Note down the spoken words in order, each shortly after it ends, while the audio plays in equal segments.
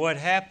What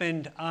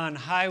happened on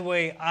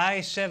Highway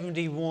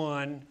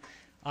I-71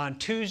 on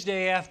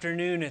Tuesday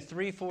afternoon at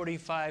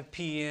 3:45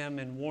 p.m.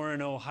 in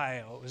Warren,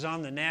 Ohio. It was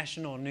on the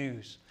national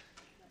news.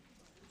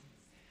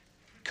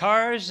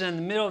 Cars in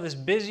the middle of this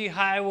busy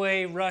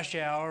highway rush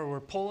hour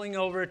were pulling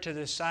over to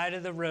the side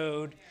of the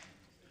road,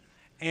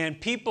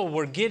 and people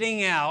were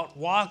getting out,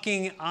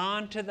 walking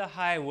onto the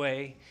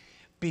highway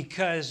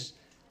because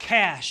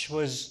cash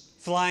was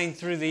flying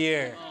through the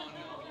air.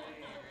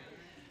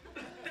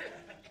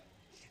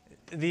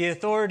 The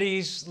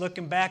authorities,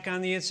 looking back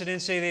on the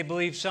incident, say they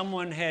believe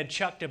someone had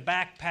chucked a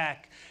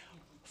backpack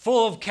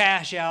full of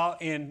cash out,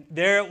 and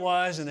there it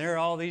was, and there are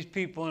all these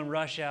people in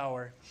rush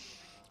hour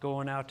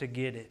going out to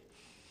get it.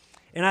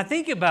 And I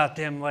think about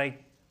them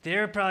like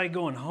they're probably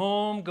going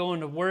home,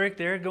 going to work,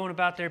 they're going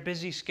about their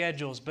busy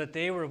schedules, but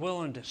they were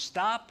willing to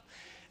stop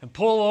and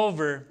pull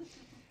over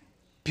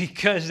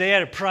because they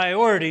had a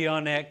priority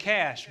on that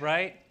cash,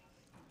 right?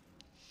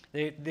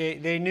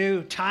 They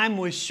knew time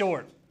was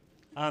short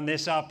on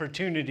this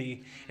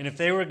opportunity, and if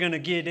they were going to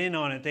get in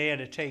on it, they had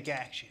to take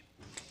action.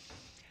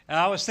 And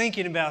I was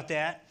thinking about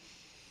that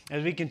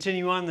as we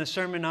continue on the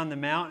Sermon on the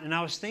Mount, and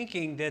I was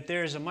thinking that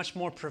there is a much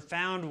more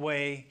profound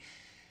way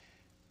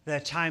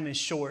that time is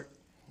short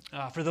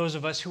for those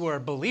of us who are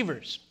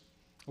believers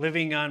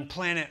living on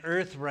planet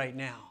Earth right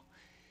now.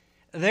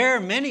 There are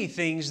many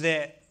things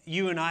that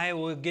you and I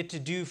will get to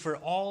do for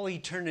all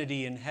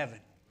eternity in heaven.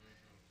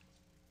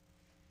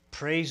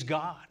 Praise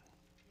God.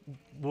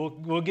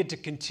 We'll get to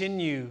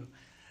continue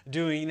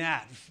doing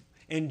that.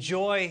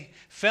 Enjoy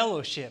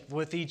fellowship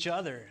with each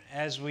other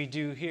as we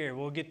do here.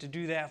 We'll get to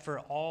do that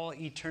for all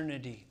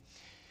eternity.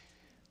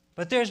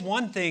 But there's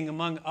one thing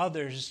among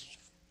others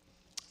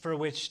for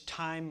which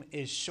time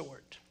is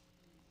short.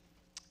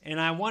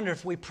 And I wonder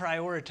if we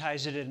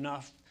prioritize it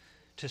enough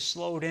to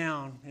slow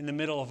down in the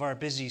middle of our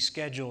busy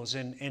schedules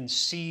and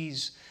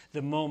seize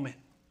the moment.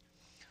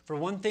 For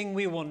one thing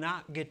we will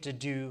not get to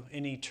do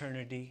in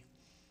eternity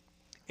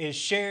is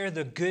share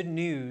the good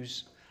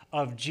news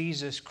of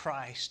Jesus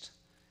Christ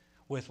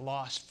with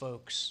lost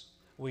folks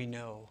we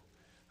know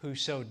who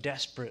so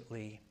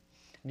desperately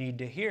need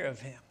to hear of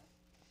Him.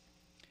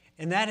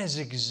 And that is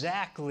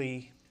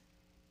exactly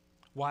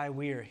why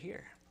we are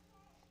here.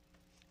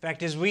 In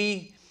fact, as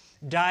we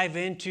dive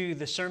into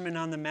the Sermon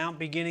on the Mount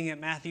beginning at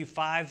Matthew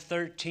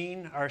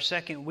 5:13, our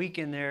second week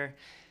in there,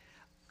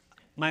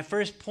 my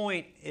first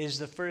point is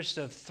the first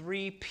of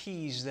 3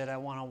 P's that I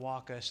want to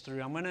walk us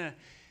through. I'm going to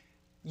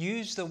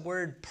use the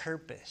word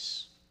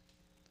purpose,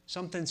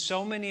 something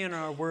so many in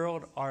our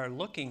world are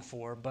looking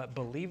for, but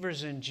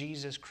believers in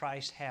Jesus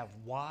Christ have.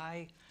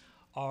 Why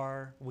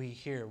are we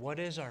here? What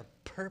is our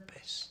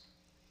purpose?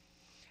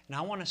 And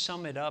I want to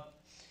sum it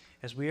up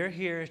as we are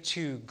here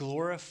to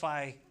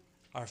glorify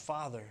our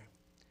Father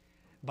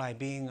by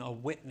being a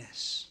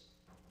witness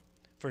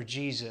for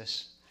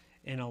Jesus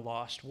in a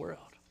lost world.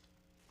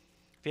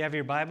 If you have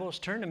your Bibles,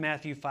 turn to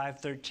Matthew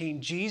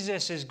 5:13.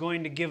 Jesus is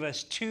going to give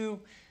us 2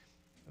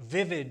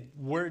 vivid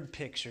word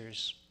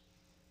pictures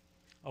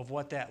of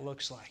what that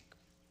looks like.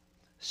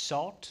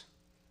 Salt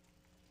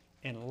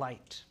and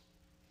light.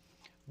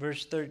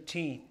 Verse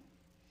 13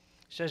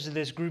 says to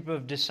this group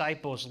of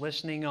disciples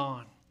listening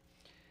on,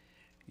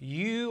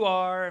 "You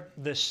are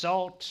the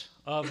salt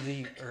of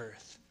the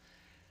earth."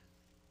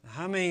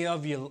 How many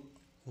of you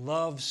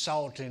love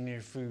salt in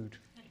your food?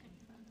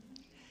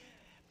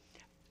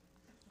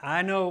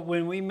 I know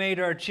when we made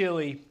our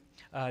chili,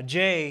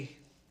 Jay,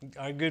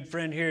 our good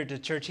friend here at the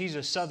church, he's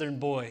a southern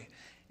boy,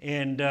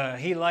 and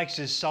he likes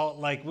his salt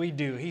like we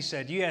do. He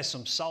said, "You had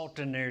some salt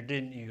in there,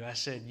 didn't you?" I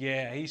said,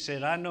 "Yeah." He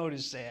said, "I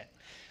noticed that."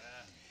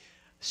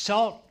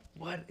 Salt,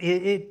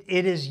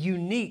 it is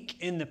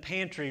unique in the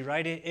pantry,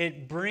 right?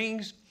 It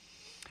brings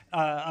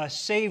a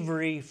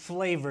savory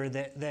flavor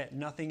that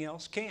nothing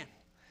else can.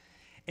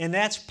 And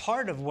that's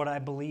part of what I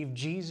believe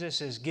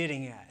Jesus is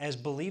getting at. As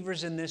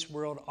believers in this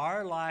world,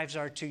 our lives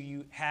are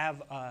to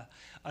have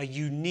a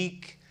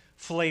unique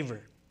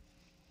flavor.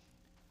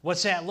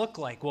 What's that look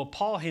like? Well,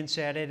 Paul hints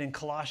at it in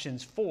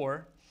Colossians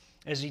 4,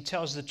 as he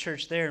tells the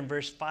church there in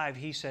verse 5,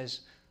 he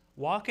says,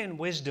 "Walk in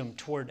wisdom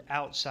toward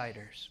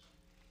outsiders,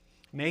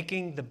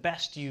 making the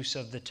best use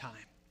of the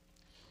time.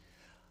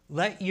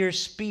 Let your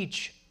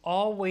speech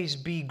always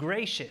be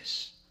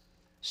gracious,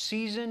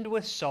 seasoned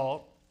with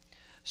salt,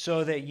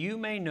 so that you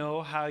may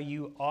know how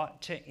you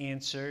ought to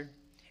answer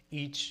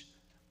each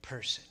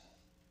person."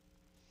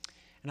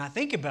 And I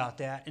think about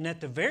that, and at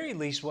the very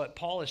least what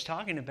Paul is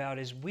talking about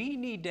is we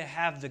need to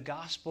have the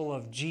gospel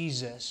of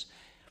Jesus,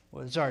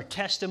 whether it's our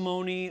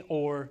testimony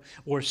or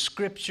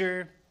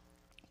scripture,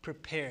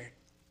 prepared.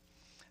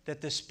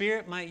 That the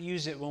Spirit might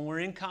use it when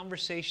we're in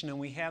conversation and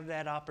we have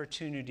that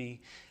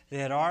opportunity,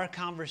 that our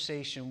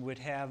conversation would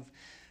have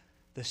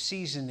the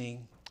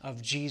seasoning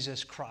of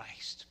Jesus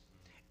Christ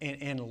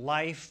and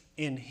life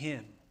in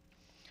Him.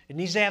 It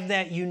needs to have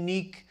that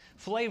unique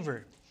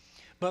flavor.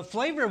 But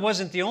flavor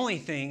wasn't the only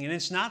thing, and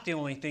it's not the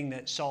only thing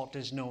that salt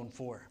is known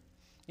for.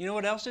 You know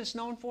what else it's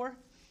known for?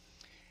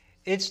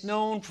 It's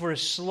known for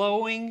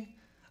slowing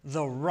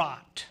the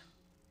rot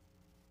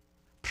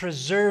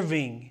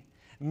preserving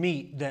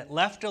meat that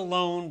left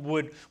alone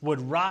would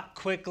rot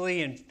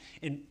quickly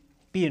and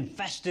be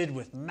infested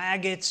with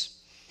maggots.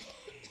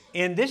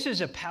 And this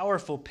is a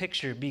powerful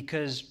picture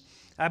because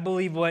I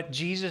believe what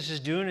Jesus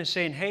is doing is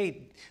saying,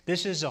 hey,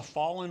 this is a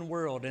fallen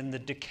world and the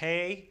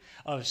decay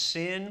of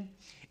sin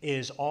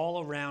is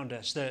all around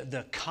us.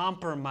 The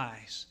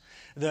compromise,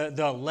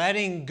 the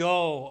letting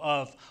go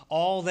of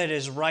all that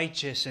is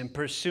righteous and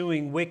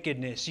pursuing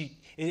wickedness,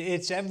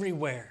 it's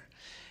everywhere.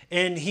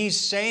 And he's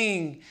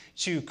saying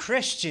to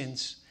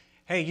Christians,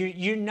 hey,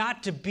 you're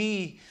not to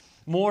be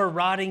more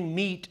rotting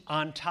meat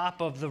on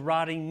top of the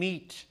rotting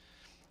meat.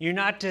 You're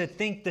not to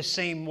think the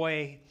same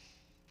way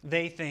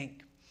they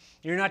think.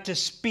 You're not to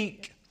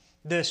speak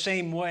the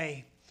same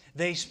way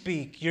they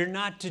speak. You're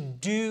not to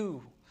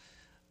do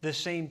the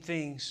same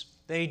things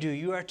they do.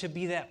 You are to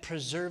be that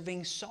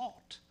preserving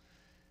salt.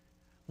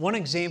 One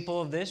example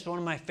of this, one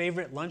of my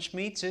favorite lunch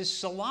meats is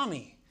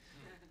salami.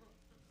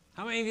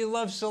 How many of you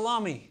love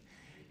salami?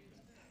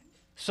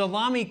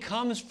 Salami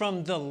comes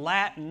from the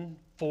Latin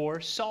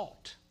for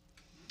salt.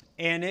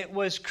 And it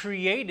was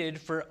created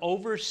for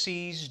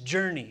overseas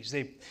journeys.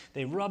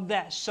 They rubbed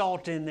that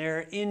salt in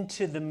there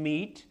into the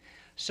meat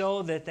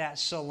so that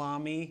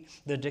salami,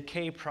 the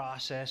decay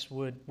process,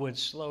 would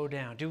slow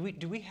down. Do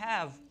we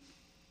have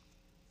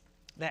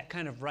that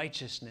kind of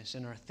righteousness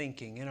in our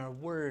thinking, in our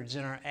words,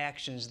 in our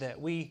actions,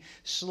 that we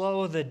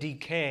slow the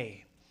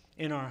decay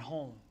in our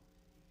home,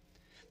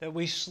 that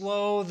we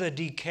slow the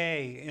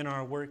decay in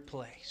our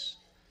workplace,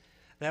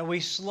 that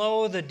we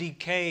slow the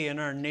decay in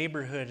our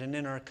neighborhood and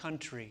in our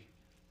country?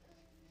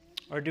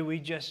 Or do we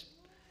just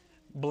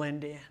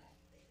blend in?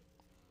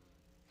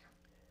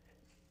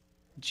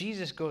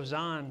 Jesus goes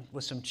on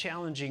with some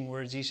challenging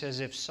words. He says,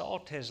 if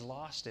salt has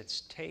lost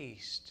its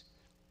taste,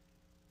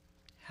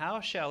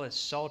 how shall its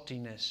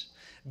saltiness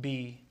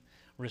be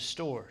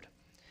restored?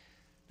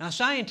 Now,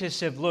 scientists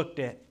have looked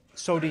at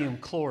sodium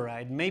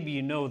chloride. Maybe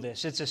you know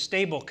this. It's a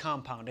stable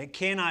compound. It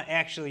cannot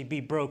actually be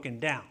broken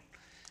down.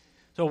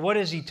 So what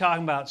is he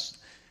talking about?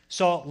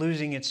 Salt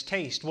losing its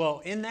taste.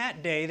 Well, in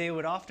that day, they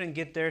would often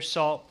get their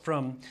salt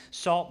from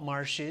salt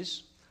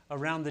marshes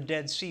around the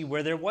Dead Sea,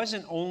 where there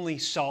wasn't only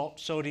salt,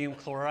 sodium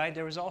chloride,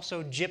 there was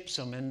also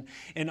gypsum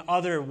and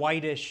other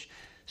whitish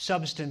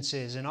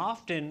substances. And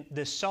often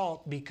the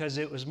salt, because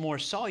it was more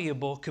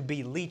soluble, could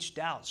be leached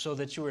out so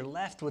that you were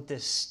left with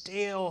this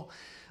stale,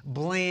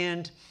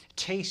 bland,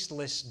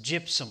 tasteless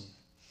gypsum.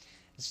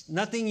 It's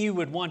nothing you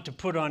would want to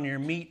put on your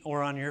meat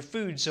or on your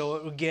food, so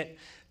it would get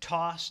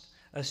tossed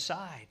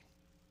aside.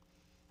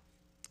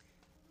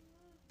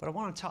 But I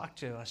want to talk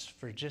to us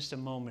for just a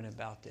moment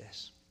about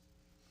this.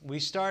 We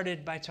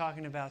started by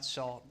talking about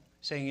salt,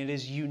 saying it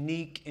is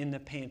unique in the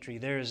pantry.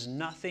 There is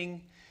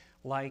nothing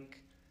like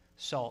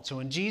salt. So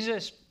when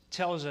Jesus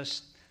tells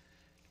us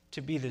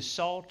to be the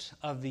salt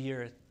of the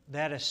earth,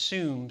 that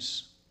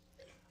assumes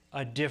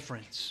a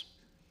difference.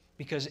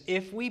 Because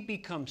if we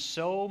become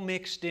so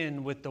mixed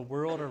in with the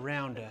world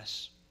around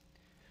us,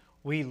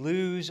 we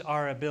lose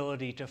our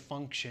ability to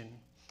function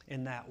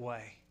in that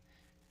way.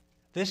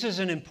 This is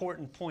an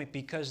important point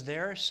because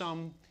there are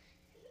some,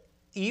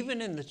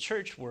 even in the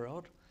church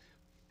world,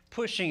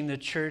 pushing the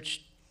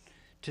church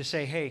to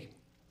say, hey,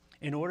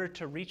 in order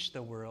to reach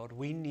the world,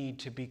 we need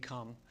to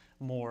become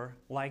more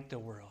like the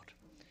world.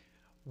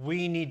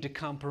 We need to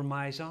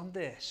compromise on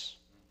this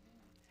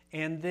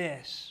and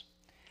this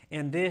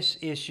and this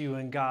issue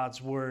in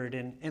God's Word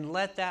and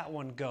let that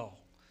one go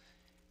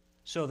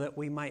so that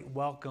we might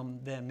welcome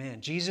them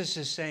in. Jesus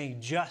is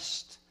saying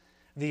just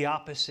the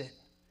opposite.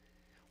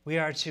 We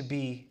are to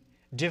be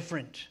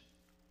different.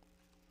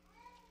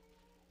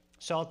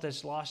 Salt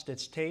that's lost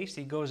its taste,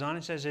 he goes on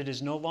and says, it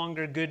is no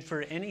longer good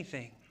for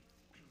anything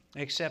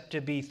except to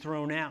be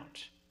thrown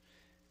out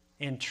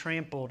and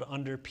trampled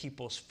under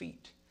people's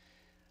feet.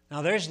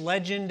 Now there's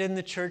legend in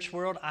the church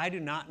world. I do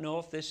not know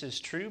if this is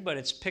true, but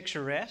it's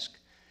picturesque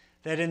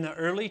that in the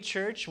early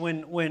church,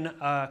 when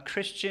a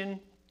Christian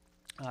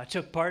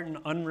took part in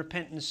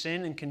unrepentant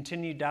sin and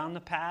continued down the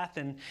path,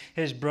 and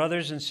his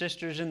brothers and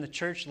sisters in the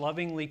church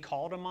lovingly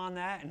called him on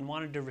that and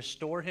wanted to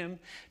restore him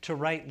to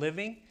right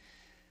living,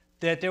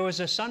 that there was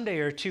a Sunday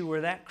or two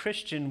where that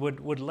Christian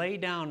would lay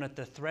down at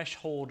the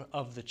threshold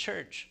of the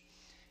church,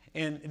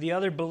 and the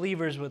other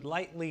believers would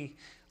lightly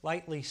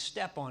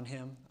step on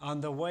him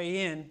on the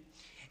way in,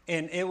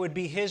 and it would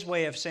be his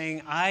way of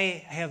saying,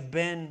 I have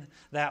been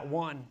that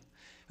one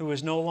who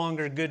is no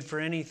longer good for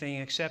anything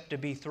except to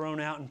be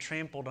thrown out and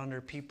trampled under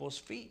people's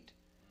feet.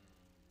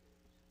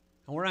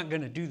 And we're not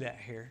going to do that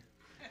here.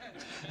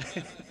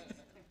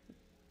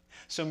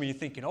 Some of you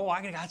thinking, oh,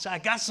 I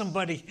got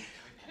somebody.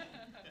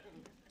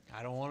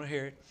 I don't want to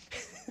hear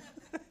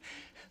it.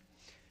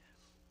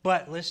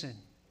 But listen,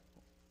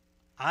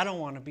 I don't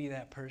want to be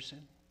that person.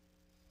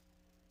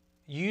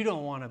 You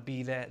don't want to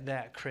be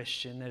that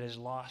Christian that has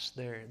lost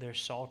their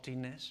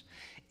saltiness.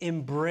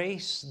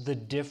 Embrace the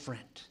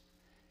different.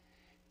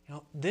 You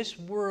know, this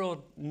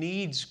world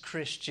needs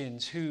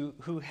Christians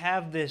who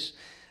have this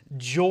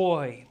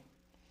joy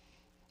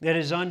that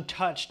is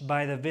untouched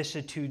by the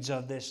vicissitudes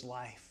of this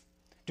life.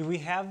 Do we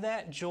have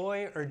that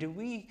joy, or do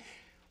we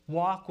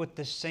walk with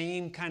the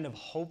same kind of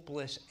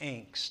hopeless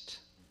angst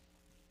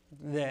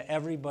that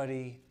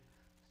everybody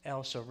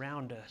else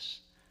around us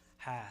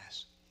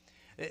has?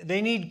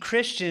 They need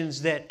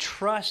Christians that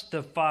trust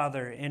the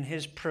Father in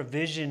His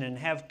provision and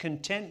have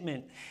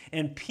contentment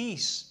and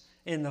peace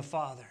in the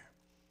Father.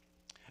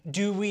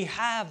 Do we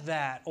have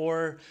that?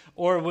 Or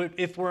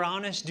if we're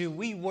honest, do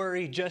we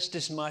worry just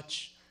as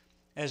much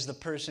as the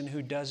person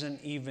who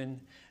doesn't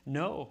even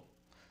know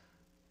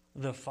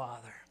the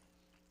Father?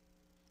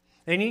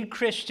 They need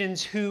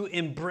Christians who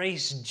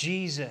embrace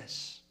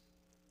Jesus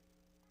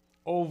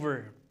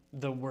over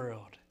the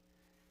world.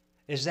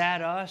 Is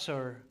that us,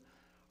 or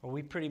are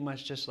we pretty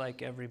much just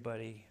like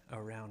everybody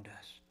around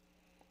us?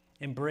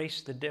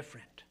 Embrace the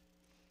different.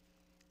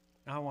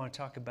 Now I want to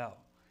talk about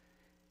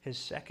his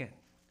second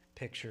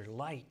picture,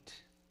 light.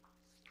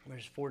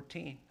 Verse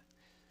 14.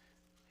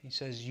 He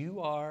says, you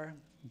are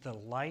the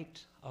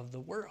light of the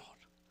world.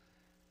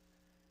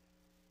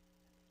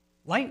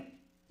 Light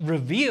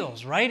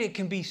reveals, right? It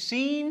can be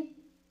seen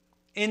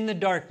in the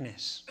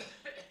darkness.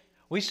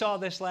 We saw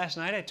this last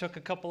night. I took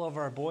a couple of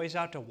our boys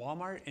out to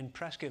Walmart in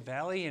Prescott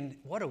Valley, and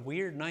what a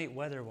weird night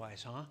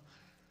weather-wise, huh?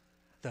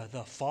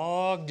 The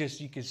fog,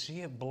 just you could see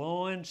it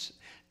blowing,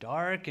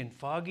 dark and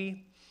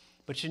foggy.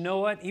 But you know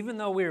what? Even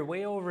though we were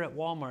way over at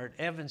Walmart,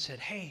 Evan said,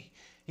 hey,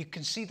 you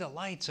can see the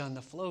lights on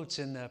the floats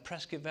in the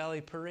Prescott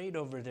Valley Parade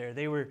over there.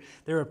 They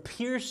were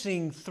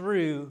piercing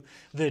through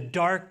the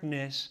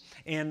darkness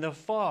and the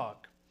fog.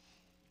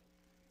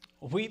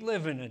 We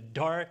live in a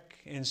dark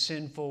and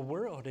sinful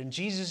world. And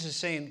Jesus is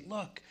saying,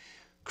 look,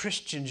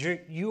 Christians,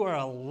 you are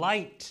a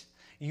light.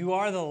 You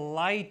are the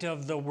light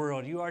of the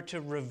world. You are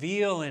to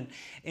reveal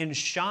and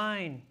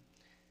shine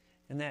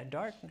in that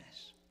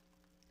darkness.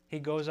 He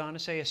goes on to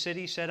say, a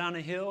city set on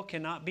a hill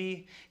cannot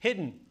be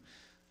hidden.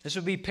 This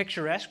would be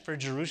picturesque for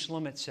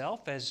Jerusalem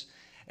itself. As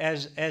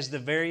the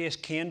various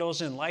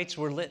candles and lights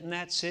were lit in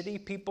that city,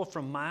 people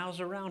from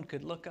miles around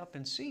could look up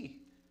and see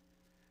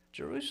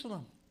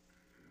Jerusalem.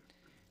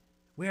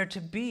 We are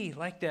to be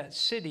like that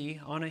city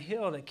on a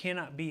hill that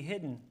cannot be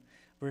hidden.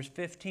 Verse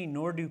 15,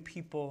 nor do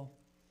people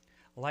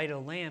light a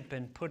lamp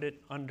and put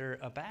it under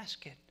a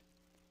basket,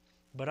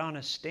 but on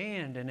a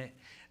stand, and it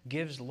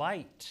gives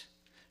light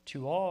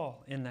to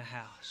all in the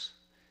house.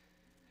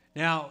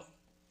 Now,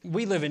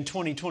 we live in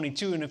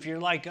 2022, and if you're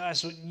like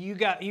us, you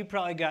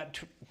probably got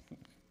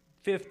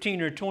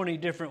 15 or 20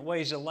 different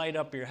ways to light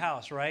up your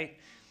house, right?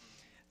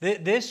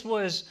 This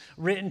was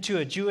written to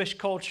a Jewish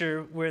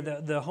culture where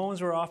the homes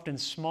were often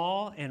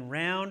small and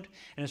round.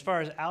 And as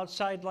far as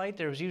outside light,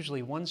 there was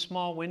usually one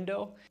small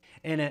window.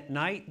 And at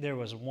night, there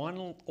was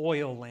one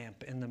oil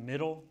lamp in the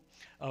middle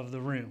of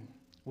the room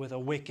with a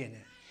wick in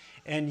it.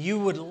 And you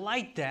would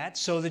light that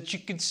so that you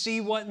could see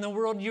what in the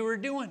world you were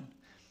doing.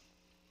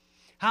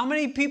 How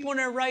many people in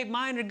their right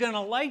mind are going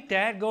to light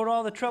that, go to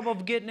all the trouble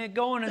of getting it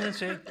going, and then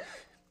say,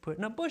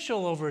 putting a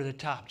bushel over the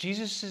top?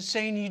 Jesus is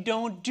saying you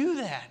don't do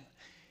that.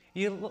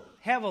 You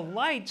have a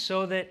light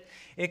so that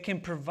it can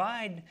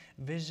provide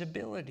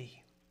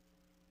visibility.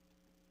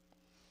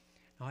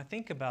 Now I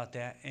think about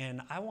that,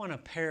 and I want to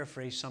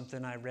paraphrase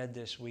something I read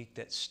this week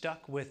that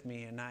stuck with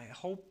me, and I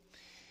hope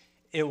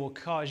it will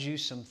cause you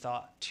some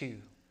thought too.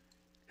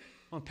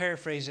 I'm going to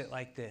paraphrase it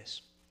like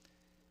this.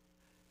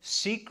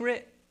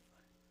 Secret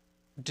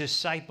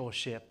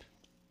discipleship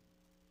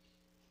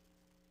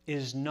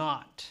is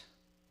not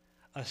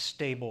a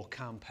stable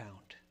compound.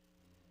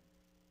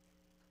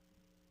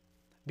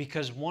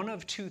 Because one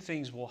of two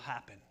things will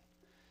happen.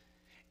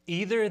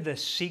 Either the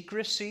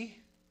secrecy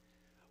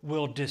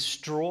will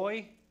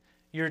destroy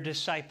your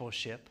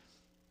discipleship,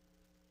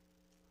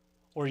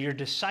 or your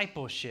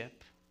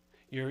discipleship,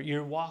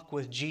 your walk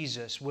with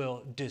Jesus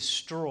will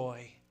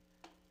destroy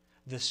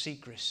the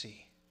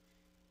secrecy.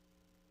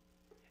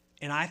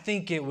 And I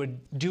think it would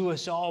do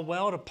us all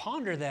well to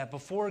ponder that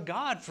before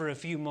God for a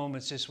few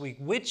moments this week.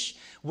 Which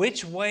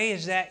way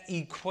is that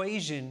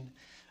equation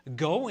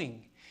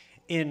going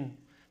in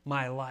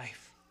my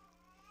life?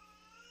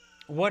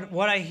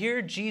 What I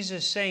hear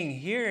Jesus saying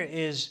here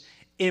is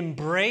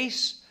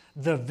embrace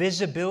the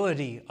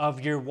visibility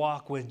of your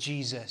walk with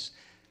Jesus.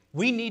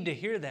 We need to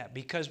hear that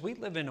because we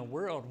live in a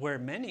world where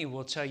many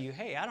will tell you,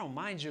 hey, I don't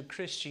mind your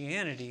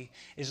Christianity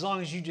as long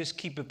as you just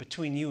keep it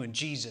between you and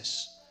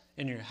Jesus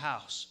in your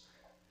house.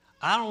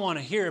 I don't want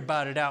to hear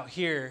about it out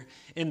here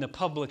in the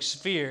public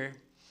sphere,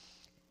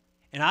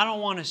 and I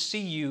don't want to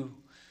see you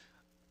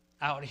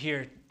out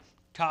here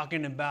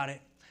talking about it,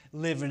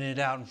 living it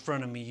out in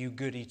front of me, you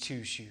goody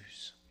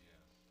two-shoes.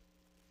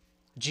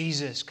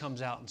 Jesus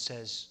comes out and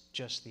says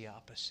just the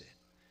opposite.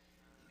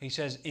 He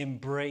says,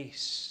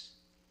 embrace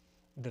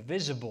the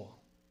visible.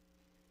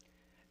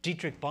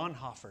 Dietrich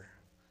Bonhoeffer,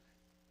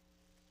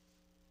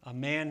 a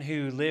man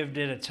who lived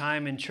at a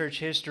time in church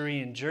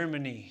history in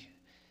Germany,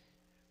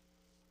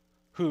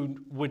 who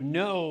would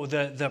know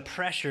the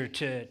pressure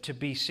to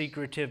be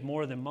secretive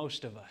more than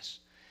most of us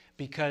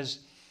because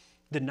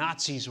the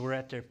Nazis were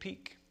at their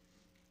peak.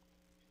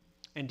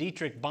 And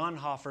Dietrich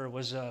Bonhoeffer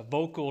was a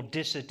vocal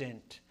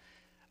dissident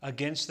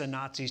against the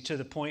Nazis to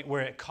the point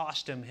where it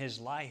cost him his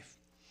life.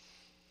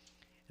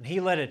 And he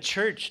led a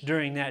church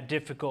during that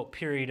difficult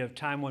period of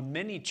time when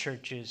many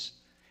churches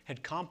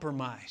had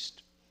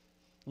compromised,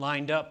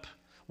 lined up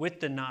with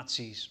the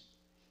Nazis.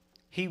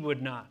 He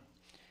would not.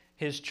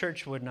 His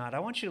church would not. I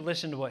want you to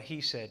listen to what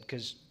he said,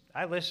 because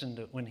I listened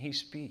to when he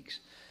speaks.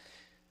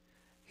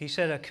 He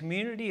said, "A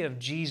community of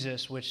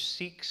Jesus which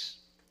seeks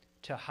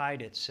to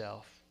hide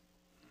itself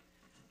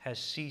has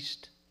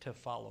ceased to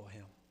follow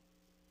him."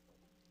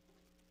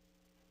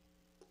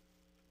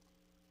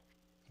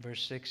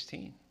 Verse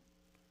 16,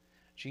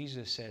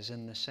 Jesus says,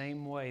 "In the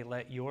same way,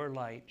 let your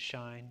light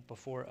shine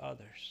before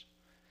others,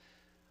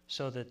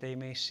 so that they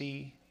may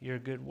see your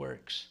good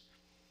works."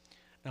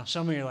 Now,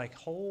 some of you are like,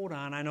 hold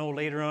on. I know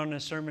later on in the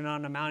Sermon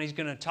on the Mount, he's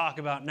going to talk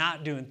about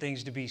not doing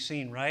things to be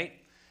seen, right?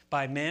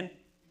 By men.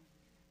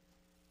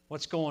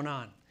 What's going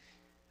on?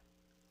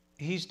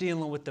 He's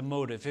dealing with the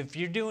motive. If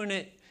you're doing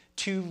it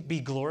to be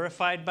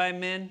glorified by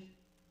men,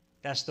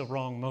 that's the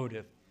wrong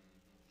motive.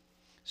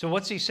 So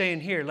what's he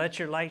saying here? Let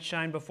your light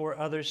shine before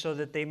others so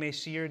that they may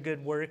see your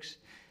good works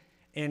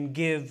and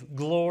give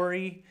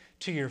glory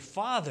to your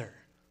Father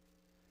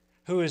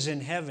who is in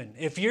heaven.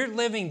 If you're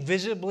living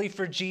visibly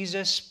for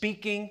Jesus,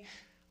 speaking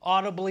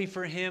audibly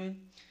for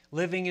him,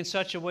 living in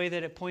such a way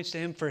that it points to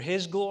him for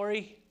his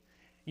glory,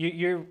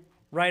 you're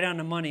right on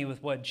the money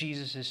with what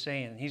Jesus is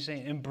saying. He's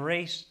saying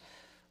embrace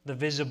the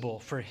visible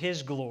for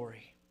his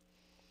glory.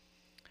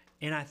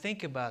 And I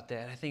think about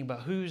that. I think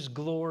about whose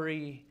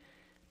glory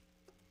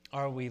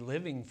are we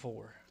living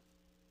for?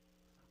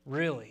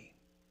 Really?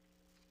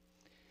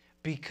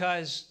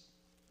 Because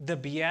the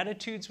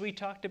Beatitudes we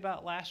talked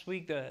about last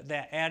week,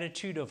 that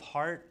attitude of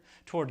heart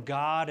toward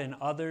God and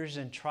others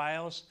and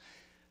trials,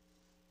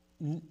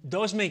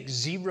 those make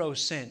zero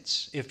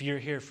sense if you're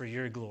here for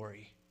your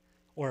glory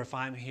or if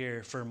I'm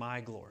here for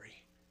my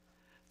glory.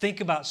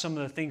 Think about some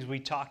of the things we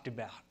talked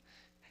about.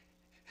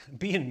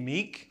 Being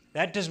meek,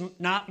 that does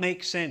not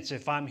make sense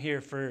if I'm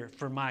here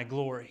for my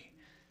glory.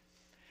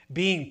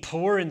 Being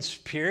poor in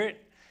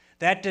spirit,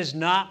 that does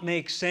not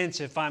make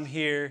sense if I'm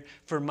here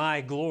for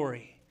my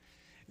glory.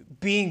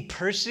 Being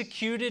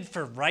persecuted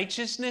for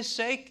righteousness'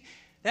 sake,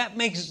 that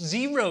makes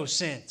zero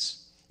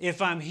sense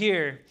if I'm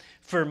here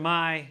for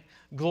my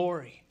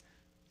glory.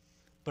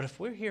 But if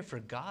we're here for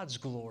God's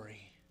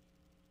glory,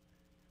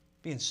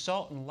 being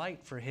salt and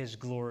light for his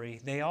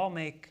glory, they all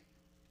make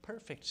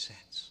perfect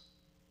sense.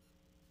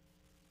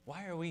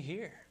 Why are we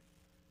here?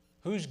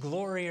 Whose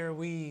glory are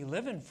we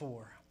living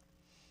for?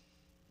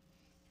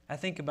 I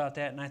think about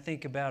that, and I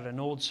think about an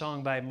old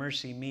song by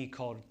Mercy Me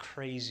called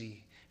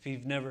Crazy. If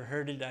you've never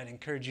heard it, I'd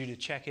encourage you to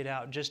check it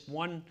out. Just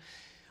one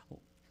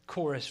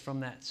chorus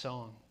from that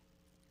song.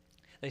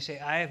 They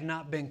say, "I have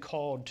not been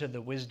called to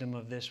the wisdom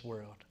of this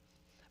world,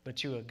 but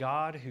to a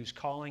God who's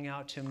calling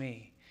out to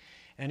me.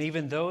 And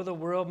even though the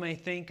world may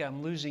think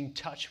I'm losing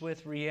touch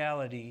with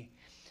reality,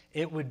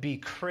 it would be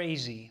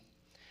crazy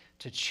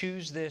to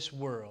choose this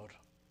world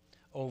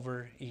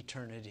over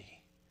eternity."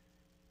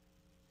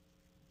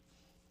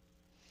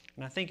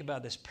 And I think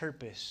about this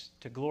purpose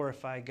to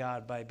glorify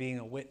God by being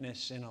a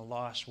witness in a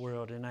lost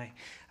world. And I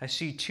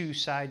see two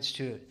sides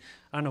to it.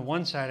 On the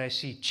one side, I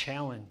see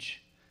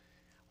challenge.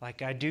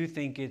 Like I do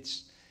think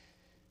it's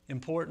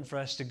important for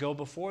us to go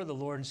before the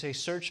Lord and say,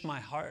 "Search my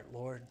heart,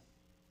 Lord.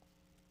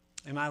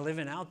 Am I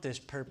living out this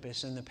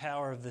purpose and the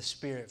power of the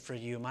Spirit for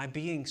you? Am I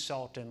being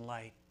salt and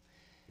light?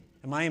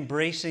 Am I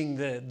embracing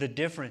the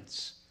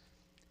difference?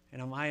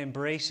 And am I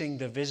embracing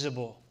the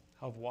visible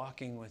of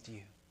walking with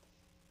you?"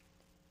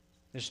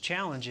 There's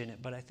challenge in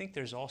it, but I think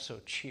there's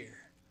also cheer.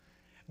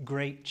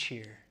 Great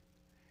cheer.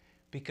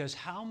 Because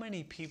how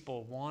many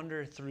people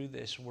wander through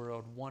this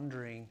world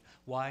wondering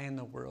why in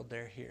the world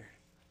they're here?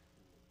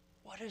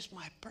 What is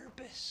my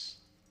purpose?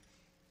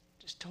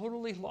 Just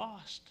totally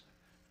lost.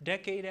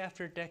 Decade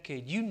after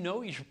decade. You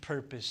know your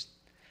purpose.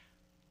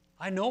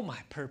 I know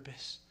my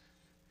purpose.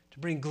 To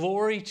bring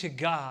glory to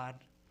God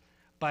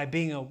by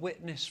being a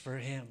witness for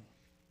him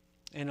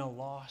in a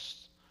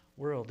lost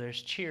world.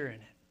 There's cheer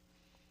in it.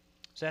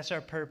 So that's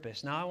our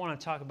purpose. Now I want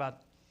to talk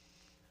about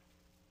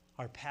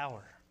our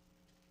power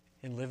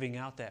in living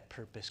out that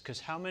purpose.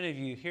 Because how many of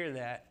you hear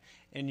that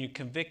and you're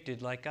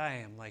convicted like I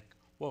am? Like,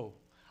 whoa,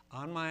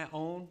 on my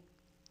own,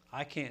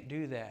 I can't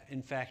do that.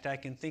 In fact, I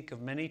can think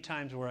of many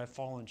times where I've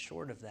fallen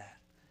short of that.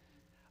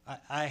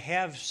 I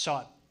have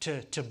sought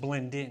to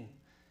blend in.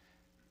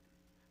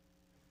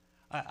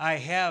 I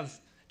have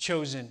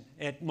chosen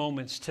at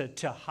moments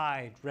to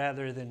hide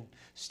rather than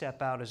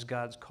step out as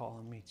God's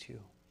calling me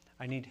to.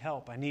 I need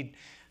help. I need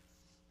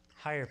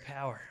higher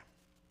power.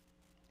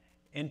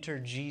 Enter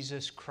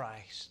Jesus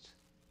Christ,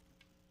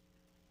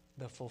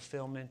 the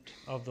fulfillment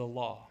of the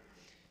law.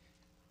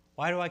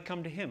 Why do I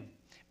come to him?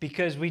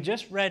 Because we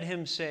just read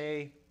him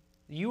say,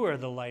 "You are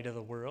the light of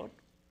the world."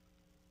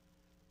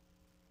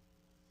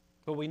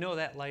 But we know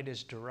that light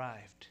is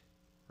derived,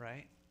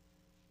 right?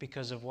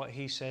 Because of what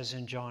he says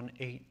in John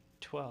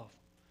 8:12.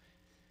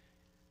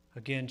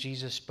 Again,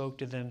 Jesus spoke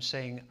to them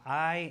saying,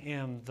 "I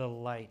am the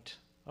light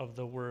of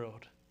the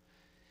world.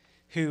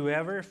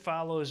 Whoever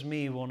follows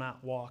me will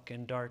not walk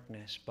in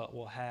darkness, but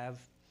will have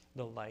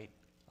the light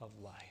of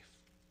life.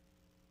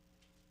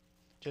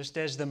 Just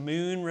as the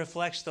moon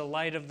reflects the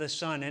light of the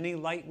sun, any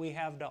light we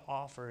have to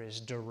offer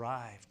is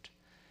derived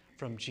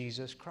from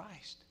Jesus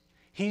Christ.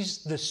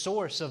 He's the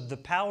source of the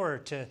power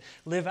to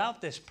live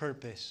out this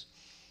purpose.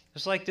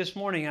 Just like this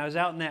morning, I was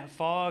out in that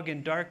fog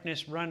and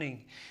darkness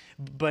running,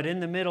 but in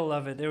the middle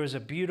of it, there was a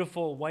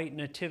beautiful white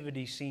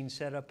nativity scene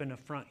set up in a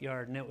front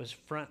yard, and it was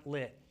front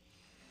lit.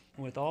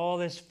 With all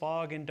this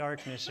fog and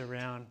darkness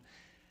around,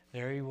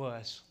 there he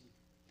was,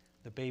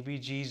 the baby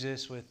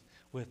Jesus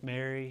with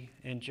Mary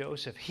and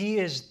Joseph. He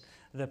is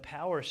the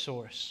power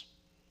source.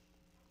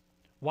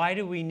 Why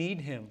do we need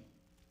him?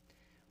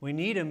 We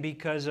need him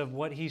because of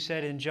what he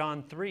said in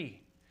John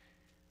 3,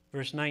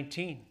 verse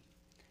 19.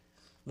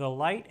 The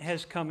light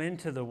has come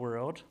into the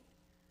world,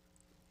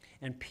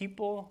 and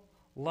people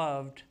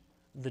loved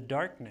the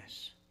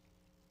darkness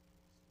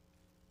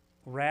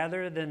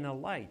rather than the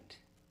light,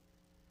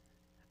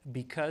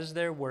 because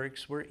their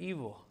works were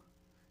evil.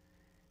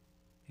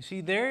 You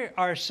see, there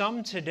are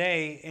some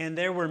today, and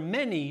there were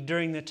many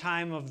during the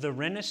time of the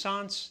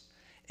Renaissance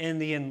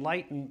and the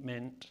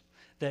Enlightenment,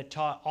 that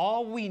taught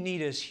all we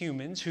need as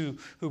humans who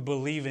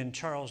believe in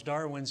Charles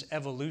Darwin's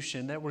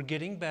evolution, that we're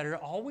getting better.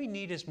 All we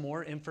need is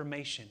more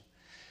information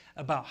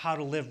about how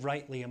to live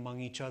rightly among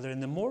each other.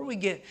 And the more we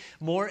get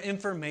more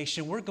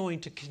information, we're going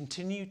to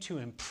continue to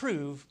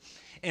improve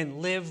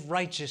and live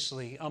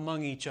righteously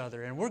among each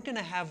other. And we're going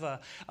to have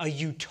a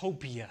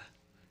utopia.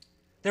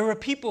 There were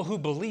people who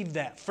believed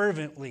that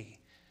fervently,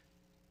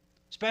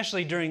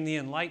 especially during the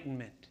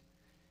Enlightenment.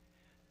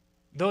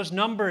 Those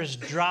numbers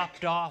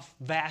dropped off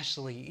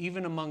vastly,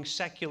 even among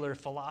secular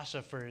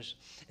philosophers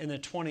in the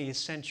 20th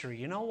century.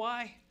 You know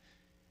why?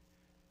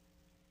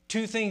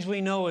 Two things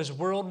we know is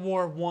World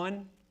War I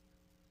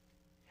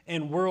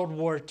and World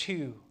War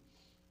II,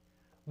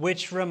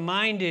 which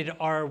reminded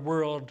our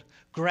world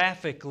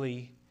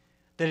graphically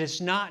that it's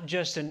not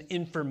just an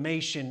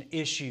information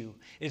issue.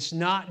 It's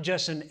not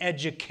just an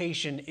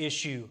education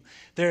issue.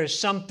 There is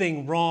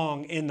something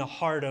wrong in the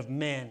heart of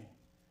men.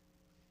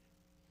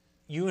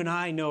 You and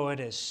I know it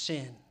as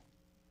sin.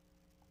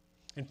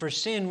 And for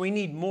sin, we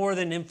need more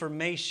than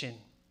information.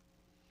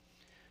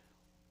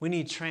 We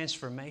need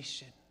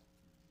transformation.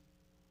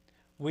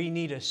 We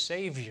need a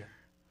Savior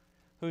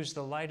who's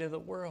the light of the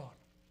world.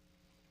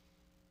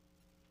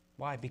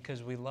 Why?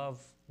 Because we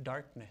love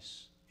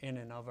darkness in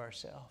and of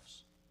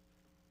ourselves.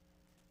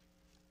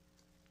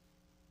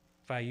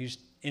 If I use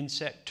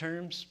insect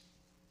terms,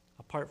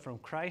 apart from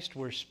Christ,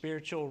 we're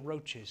spiritual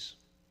roaches.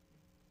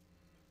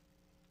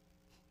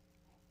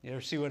 You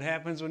ever see what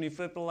happens when you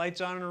flip the lights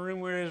on in a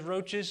room where there's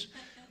roaches?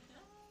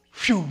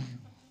 Phew!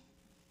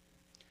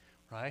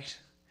 Right?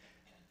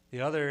 The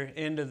other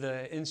end of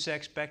the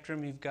insect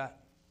spectrum, you've got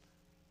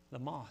the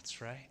moths,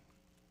 right?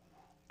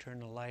 Turn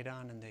the light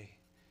on and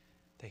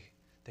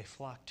they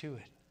flock to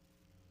it.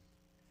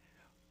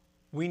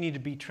 We need to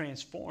be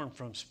transformed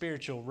from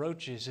spiritual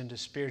roaches into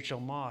spiritual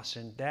moths,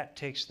 and that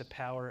takes the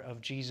power of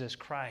Jesus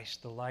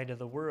Christ, the light of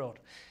the world.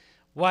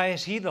 Why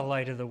is he the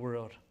light of the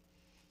world?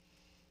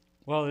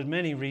 Well, there's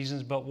many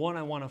reasons, but one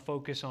I want to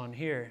focus on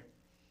here.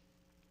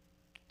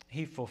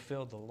 He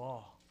fulfilled the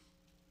law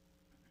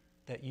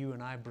that you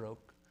and I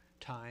broke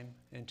time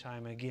and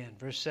time again.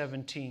 Verse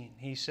 17,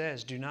 he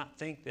says, "Do not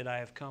think that I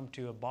have come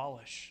to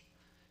abolish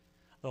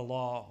the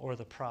law or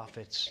the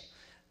prophets."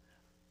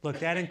 Look,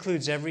 that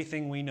includes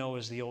everything we know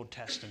as the Old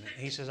Testament.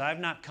 He says, I've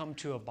not come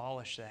to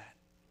abolish that.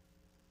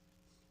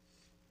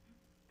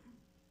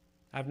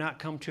 I've not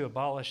come to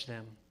abolish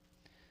them,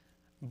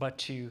 but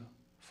to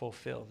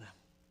fulfill them.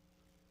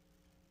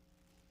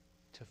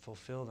 To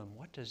fulfill them.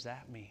 What does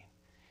that mean?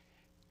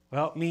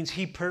 Well, it means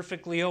he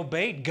perfectly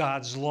obeyed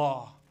God's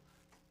law,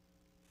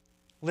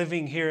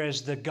 living here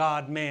as the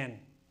God-man,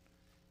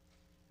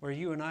 where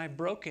you and I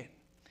broke it.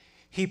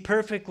 He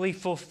perfectly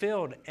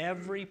fulfilled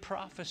every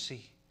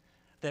prophecy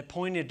that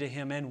pointed to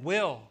him, and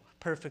will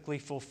perfectly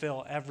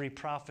fulfill every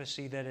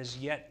prophecy that is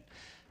yet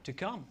to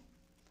come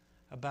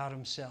about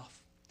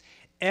himself.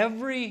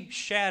 Every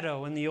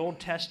shadow in the Old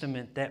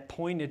Testament that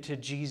pointed to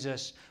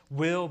Jesus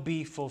will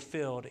be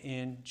fulfilled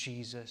in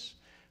Jesus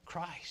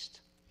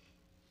Christ.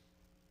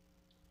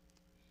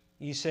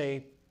 You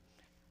say,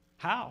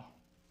 how?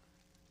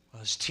 Well,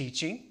 his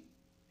teaching.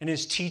 In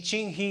his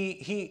teaching,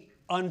 he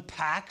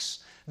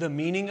unpacks the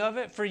meaning of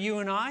it for you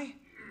and I.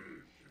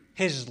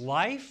 His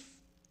life,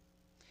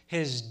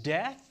 his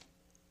death,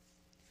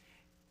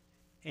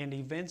 and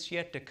events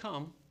yet to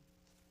come.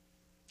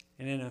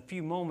 And in a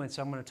few moments,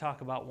 I'm going to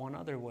talk about one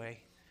other way,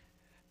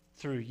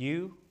 through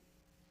you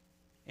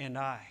and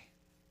I,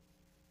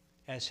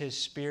 as his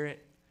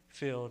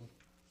Spirit-filled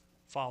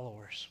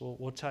followers.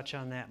 We'll touch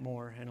on that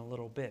more in a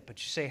little bit.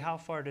 But you say, how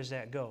far does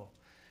that go?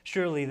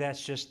 Surely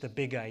that's just the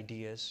big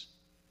ideas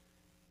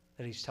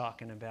that he's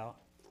talking about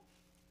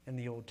in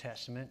the Old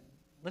Testament.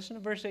 Listen to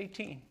verse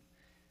 18.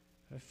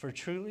 For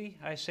truly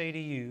I say to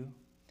you,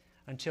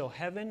 until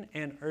heaven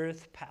and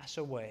earth pass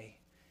away,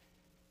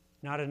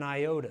 not an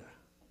iota,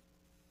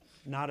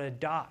 not a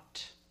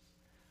dot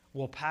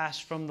will pass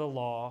from the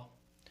law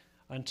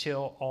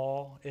until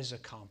all is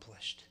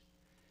accomplished.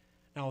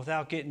 Now,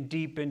 without getting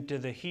deep into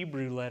the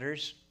Hebrew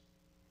letters,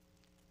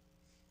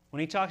 when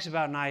he talks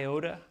about an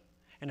iota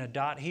and a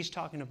dot, he's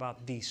talking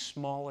about the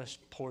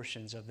smallest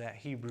portions of that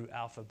Hebrew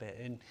alphabet.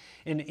 And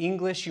in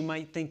English, you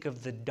might think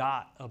of the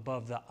dot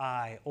above the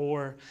I,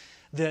 or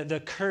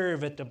the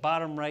curve at the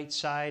bottom right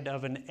side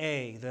of an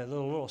A, the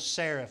little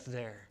serif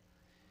there.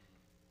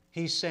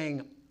 He's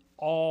saying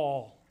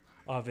all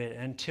of it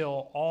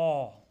until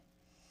all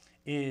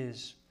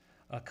is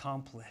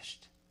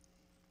accomplished.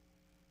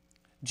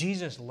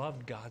 Jesus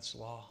loved God's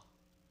law.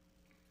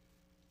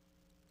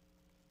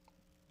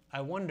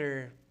 I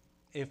wonder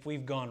if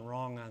we've gone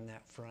wrong on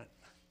that front.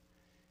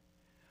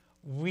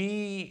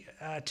 We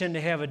tend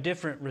to have a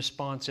different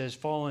response as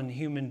fallen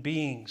human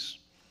beings.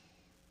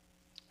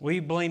 We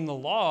blame the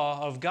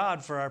law of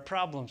God for our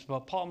problems,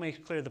 but Paul makes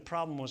clear the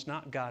problem was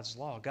not God's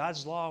law.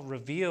 God's law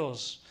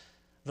reveals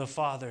the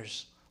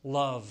Father's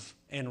love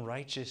and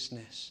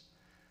righteousness.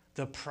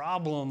 The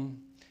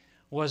problem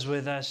was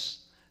with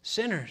us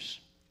sinners.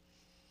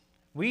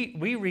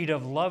 We read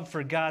of love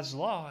for God's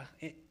law,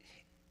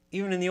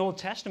 even in the Old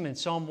Testament,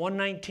 Psalm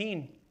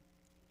 119.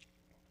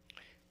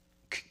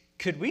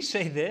 Could we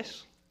say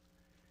this?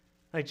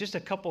 Like just a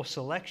couple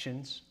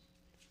selections.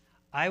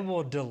 I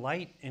will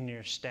delight in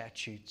your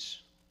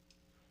statutes.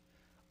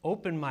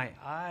 Open my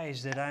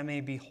eyes that I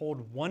may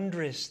behold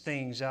wondrous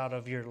things out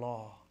of your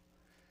law.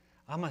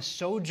 I'm a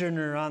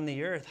sojourner on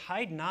the earth.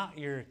 Hide not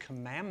your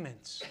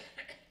commandments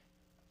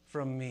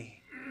from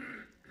me.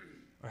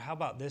 Or how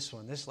about this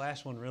one? This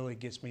last one really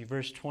gets me.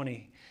 Verse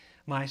 20.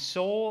 My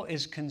soul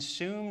is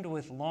consumed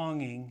with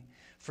longing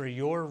for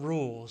your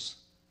rules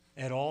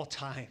at all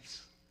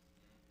times.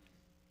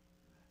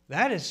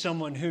 That is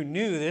someone who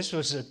knew this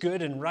was a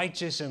good and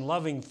righteous and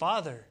loving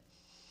Father,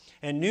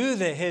 and knew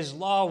that his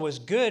law was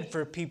good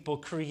for people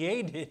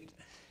created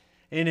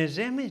in his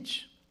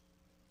image.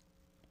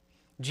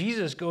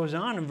 Jesus goes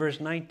on in verse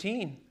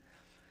 19. He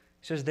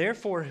says,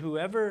 therefore,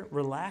 whoever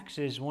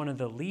relaxes one of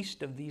the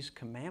least of these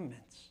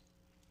commandments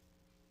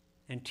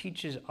and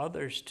teaches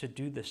others to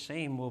do the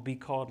same will be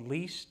called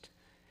least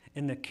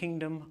in the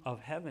kingdom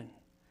of heaven.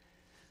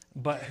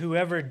 But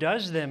whoever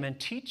does them and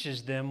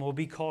teaches them will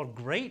be called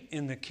great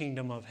in the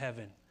kingdom of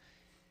heaven.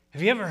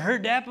 Have you ever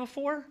heard that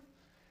before?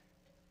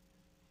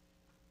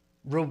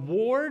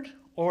 Reward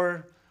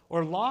or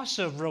loss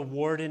of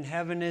reward in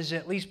heaven is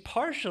at least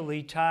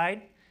partially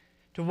tied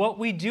to what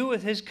we do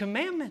with his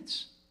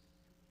commandments.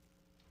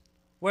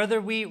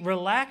 Whether we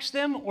relax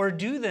them or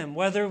do them,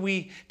 whether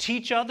we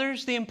teach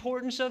others the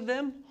importance of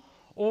them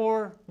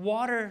or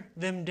water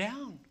them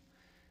down.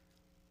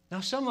 Now,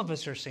 some of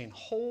us are saying,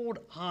 hold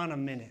on a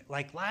minute.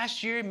 Like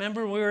last year,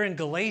 remember we were in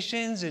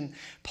Galatians and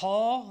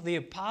Paul, the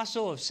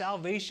apostle of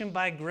salvation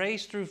by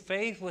grace through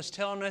faith, was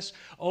telling us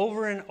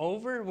over and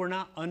over, we're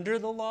not under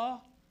the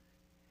law.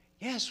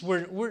 Yes,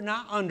 we're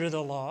not under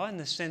the law in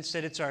the sense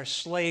that it's our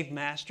slave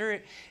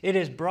master. It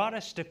has brought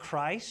us to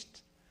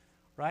Christ,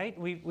 right?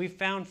 We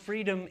found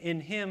freedom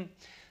in him.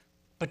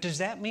 But does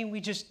that mean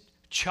we just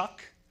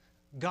chuck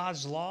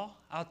God's law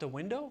out the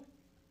window?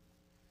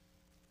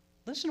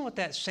 Listen to what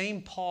that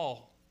same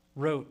Paul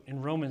wrote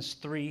in Romans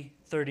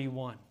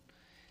 3:31.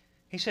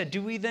 He said,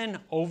 do we then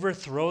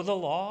overthrow the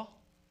law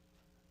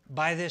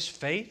by this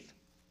faith?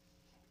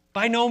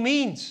 By no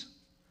means.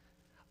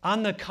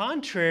 On the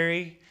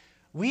contrary,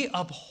 we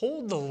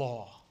uphold the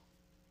law.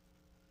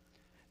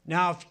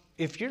 Now,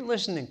 if you're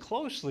listening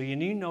closely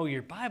and you know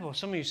your Bible,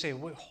 some of you say,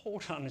 wait,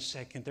 hold on a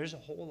second, there's a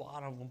whole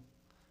lot of them.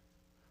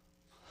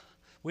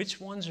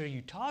 Which ones are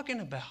you talking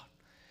about?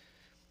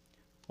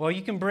 Well,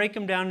 you can break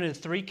them down into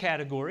three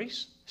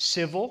categories.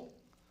 Civil,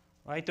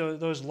 right?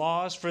 Those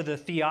laws for the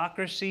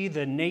theocracy,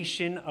 the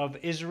nation of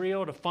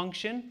Israel to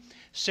function.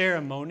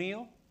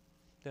 Ceremonial,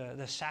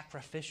 the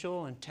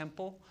sacrificial and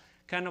temple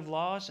kind of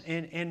laws.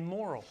 And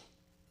moral.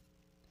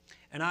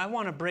 And I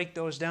want to break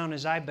those down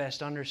as I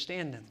best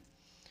understand them.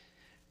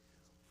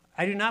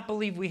 I do not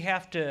believe we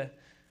have to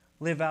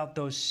live out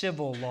those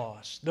civil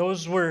laws.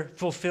 Those were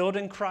fulfilled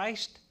in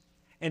Christ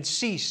and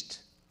ceased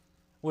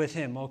with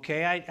him,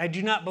 okay? I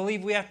do not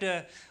believe we have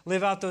to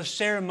live out those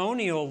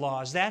ceremonial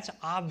laws. That's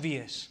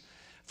obvious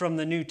from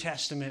the New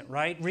Testament,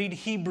 right? Read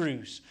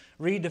Hebrews.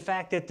 Read the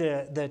fact that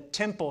the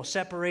temple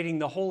separating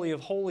the Holy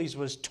of Holies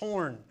was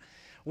torn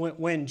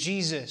when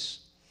Jesus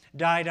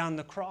died on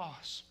the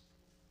cross.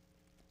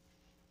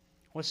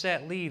 What's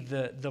that leave?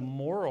 The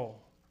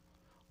moral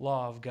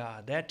law of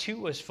God. That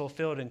too was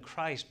fulfilled in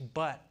Christ,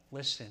 but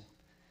listen,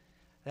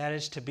 that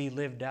is to be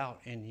lived out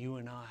in you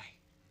and I.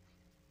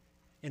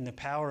 In the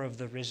power of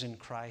the risen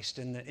Christ,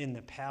 in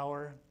the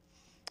power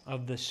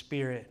of the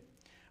Spirit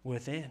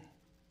within.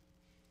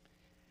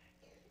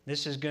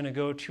 This is going to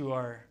go to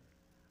our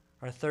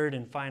third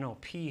and final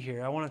P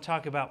here. I want to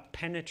talk about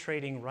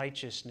penetrating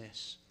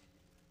righteousness.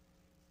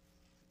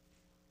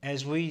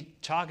 As we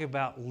talk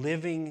about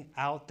living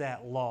out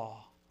that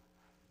law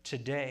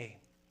today,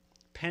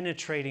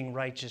 penetrating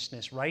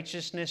righteousness,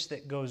 righteousness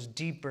that goes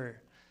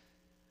deeper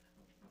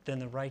than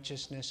the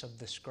righteousness of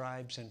the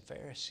scribes and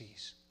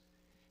Pharisees.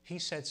 He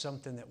said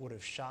something that would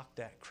have shocked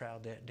that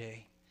crowd that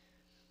day.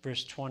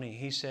 Verse 20,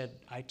 he said,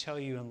 I tell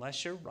you,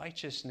 unless your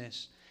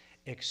righteousness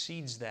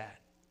exceeds that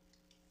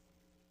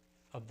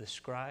of the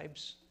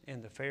scribes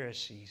and the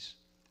Pharisees,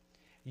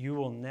 you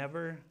will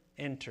never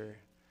enter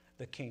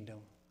the kingdom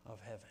of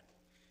heaven.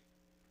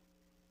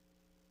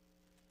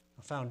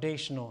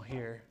 Foundational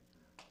here,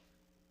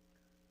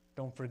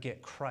 don't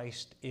forget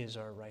Christ is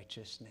our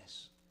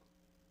righteousness.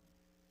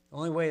 The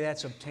only way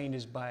that's obtained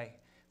is by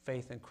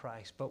faith in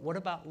Christ. But what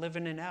about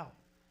living it out?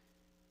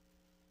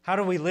 How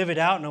do we live it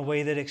out in a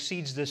way that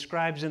exceeds the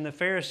scribes and the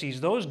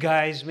Pharisees? Those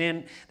guys,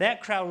 man,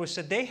 that crowd was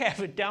said, they have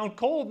it down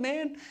cold,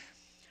 man.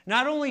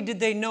 Not only did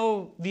they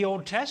know the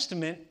Old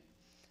Testament,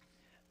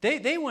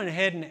 they went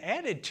ahead and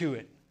added to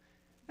it.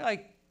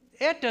 Like,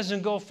 that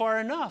doesn't go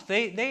far enough.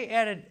 They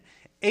added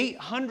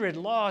 800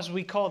 laws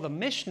we call the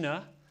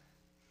Mishnah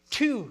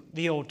to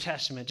the Old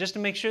Testament, just to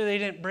make sure they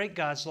didn't break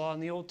God's law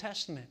in the Old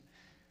Testament.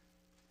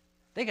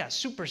 They got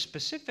super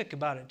specific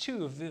about it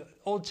too. If the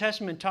Old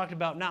Testament talked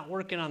about not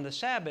working on the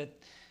Sabbath,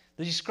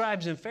 the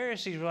scribes and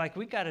Pharisees were like,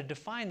 we got to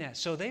define that.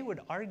 So they would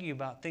argue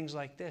about things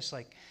like this,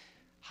 like,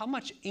 how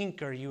much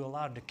ink are you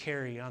allowed to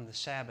carry on the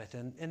Sabbath?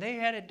 And they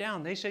had it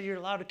down. They said you're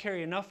allowed to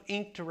carry enough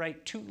ink to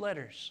write 2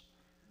 letters,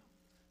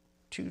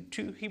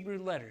 two Hebrew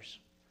letters.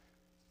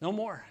 No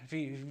more. If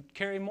you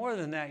carry more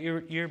than that,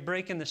 you're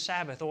breaking the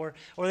Sabbath. Or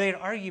they'd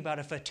argue about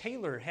if a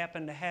tailor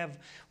happened to have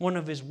one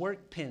of his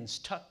work pins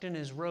tucked in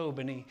his robe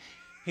and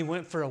he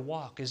went for a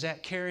walk, is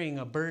that carrying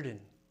a burden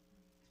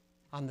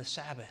on the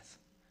Sabbath?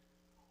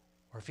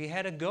 Or if he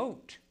had a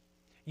goat,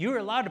 you were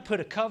allowed to put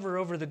a cover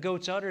over the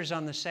goat's udders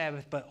on the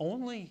Sabbath, but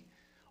only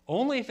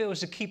if it was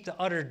to keep the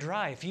udder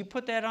dry. If you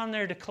put that on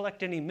there to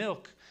collect any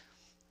milk,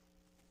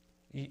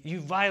 you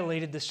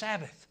violated the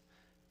Sabbath.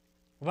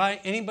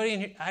 Anybody in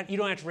here, you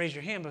don't have to raise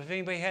your hand, but if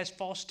anybody has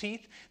false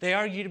teeth, they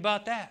argued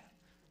about that.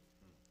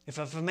 If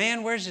a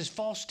man wears his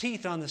false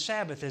teeth on the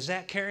Sabbath, is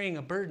that carrying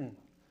a burden?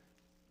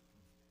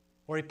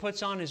 Or he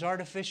puts on his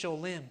artificial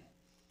limb.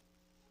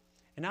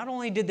 And not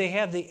only did they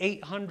have the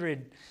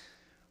 800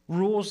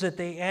 rules that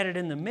they added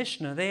in the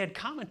Mishnah, they had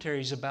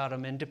commentaries about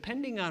them. And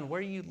depending on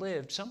where you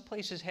lived, some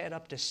places had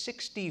up to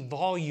 60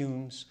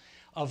 volumes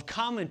of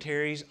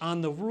commentaries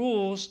on the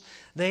rules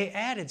they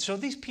added. So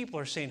these people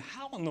are saying,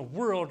 how in the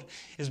world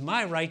is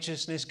my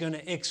righteousness going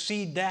to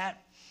exceed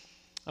that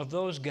of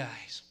those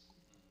guys?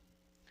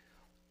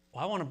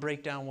 Well, I want to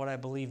break down what I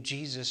believe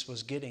Jesus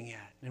was getting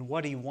at and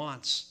what he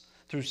wants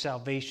through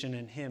salvation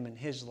in him and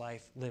his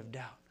life lived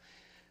out.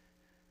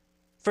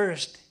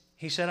 First,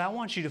 he said, I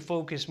want you to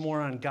focus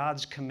more on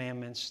God's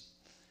commandments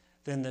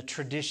than the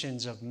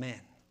traditions of men.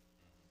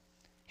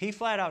 He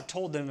flat out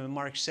told them in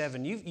Mark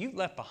 7, you've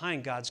left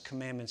behind God's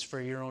commandments for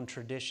your own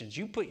traditions.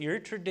 You put your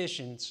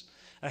traditions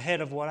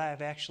ahead of what I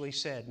have actually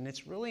said. And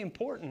it's really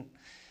important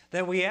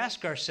that we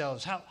ask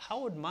ourselves,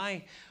 how would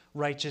my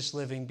righteous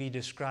living be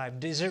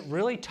described? Is it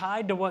really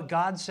tied to what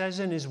God says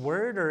in his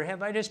word? Or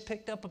have I just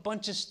picked up a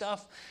bunch of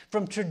stuff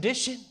from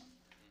tradition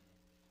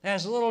that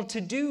has little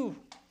to do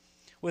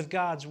with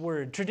God's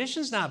word?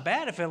 Tradition's not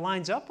bad if it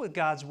lines up with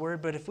God's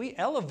word, but if we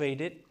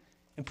elevate it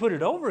and put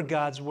it over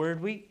God's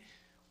word, we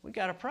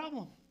got a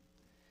problem.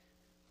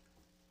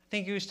 I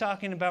think he was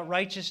talking about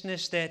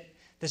righteousness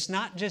that's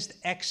not just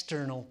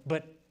external,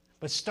 but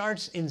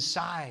starts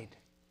inside.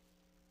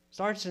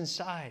 Starts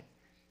inside.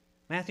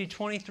 Matthew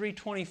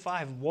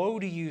 23:25, woe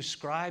to you,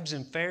 scribes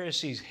and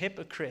Pharisees,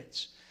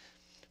 hypocrites,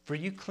 for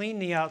you clean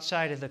the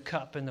outside of the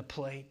cup and the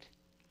plate,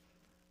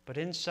 but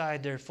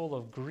inside they're full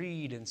of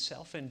greed and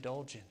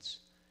self-indulgence.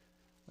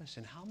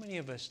 Listen, how many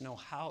of us know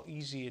how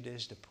easy it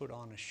is to put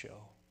on a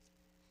show?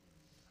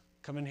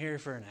 Come in here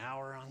for an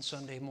hour on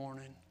Sunday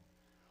morning,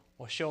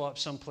 or show up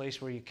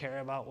someplace where you care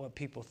about what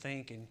people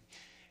think and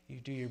you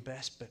do your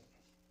best, but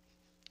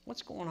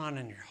what's going on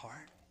in your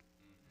heart?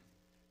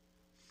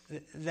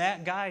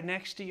 That guy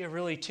next to you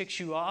really ticks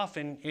you off,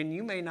 and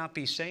you may not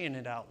be saying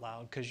it out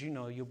loud because you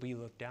know you'll be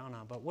looked down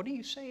on, but what are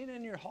you saying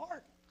in your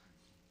heart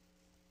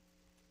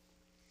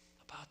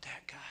about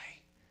that guy?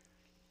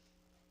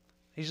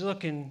 He's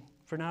looking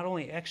for not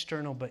only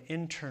external but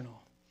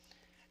internal.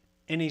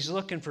 And he's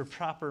looking for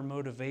proper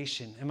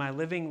motivation. Am I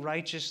living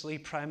righteously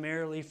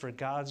primarily for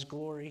God's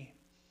glory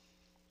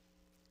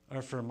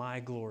or for my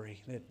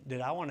glory?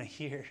 That I want to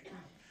hear.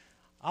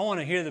 I want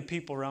to hear the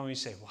people around me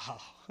say,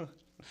 wow,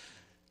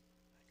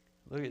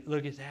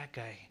 look at that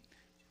guy.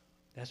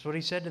 That's what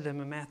he said to them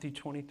in Matthew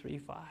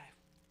 23:5.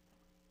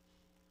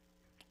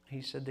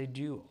 He said they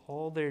do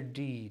all their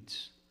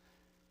deeds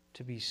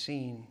to be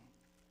seen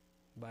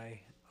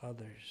by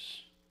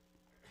others.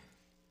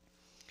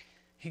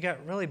 He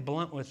got really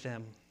blunt with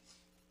them.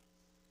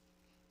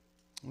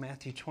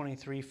 Matthew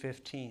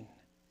 23:15.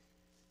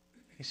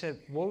 He said,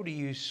 woe to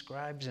you,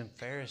 scribes and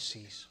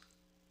Pharisees,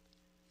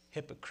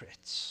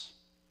 hypocrites.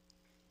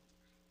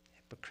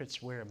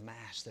 Hypocrites wear a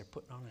mask. They're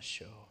putting on a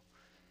show.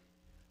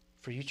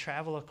 For you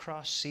travel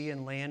across sea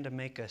and land to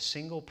make a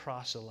single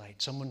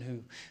proselyte, someone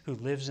who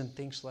lives and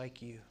thinks like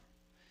you.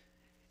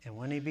 And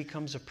when he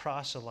becomes a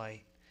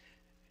proselyte,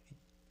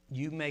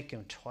 you make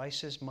him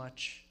twice as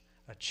much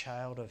a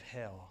child of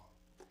hell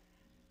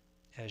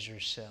as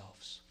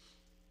yourselves.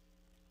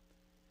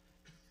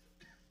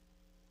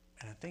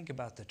 And I think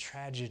about the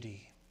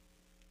tragedy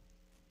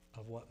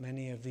of what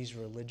many of these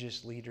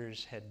religious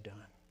leaders had done.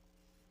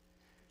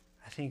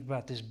 I think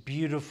about this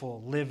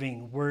beautiful,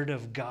 living Word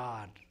of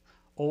God,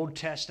 Old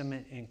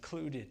Testament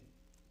included.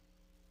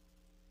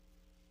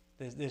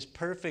 This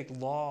perfect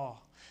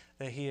law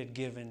that he had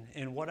given.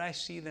 And what I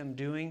see them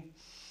doing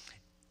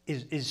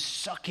is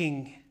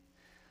sucking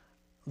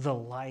the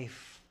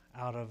life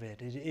out of it.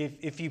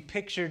 If you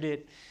pictured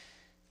it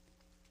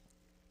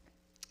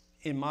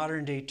in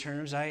modern day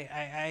terms,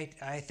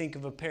 I think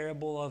of a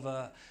parable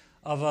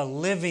of a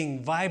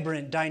living,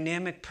 vibrant,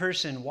 dynamic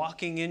person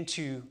walking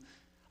into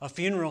a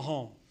funeral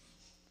home.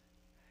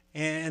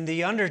 And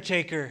the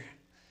undertaker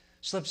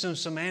slips him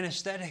some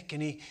anesthetic,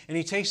 and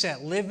he takes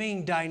that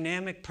living,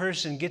 dynamic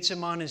person, gets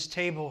him on his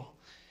table,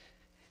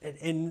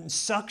 and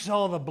sucks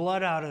all the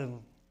blood out of him,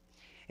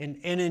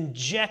 and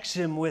injects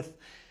him with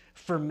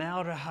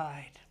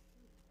formaldehyde.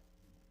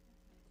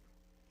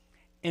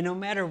 And no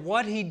matter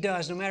what he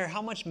does, no matter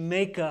how much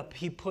makeup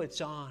he puts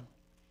on,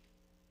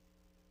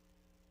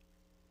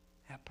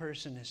 that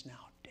person is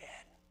now dead.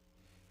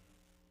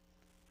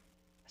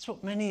 That's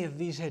what many of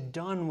these had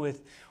done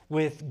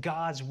with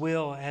God's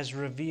will as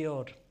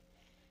revealed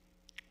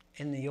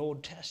in the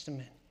Old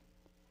Testament.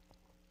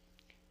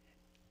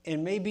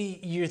 And maybe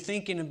you're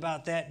thinking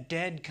about that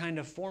dead kind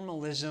of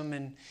formalism,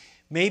 and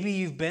maybe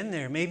you've been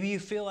there. Maybe you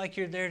feel like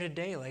you're there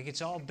today, like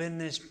it's all been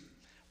this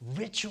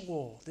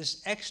ritual,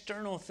 this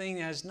external thing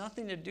that has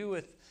nothing to do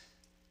with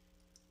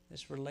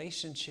this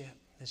relationship,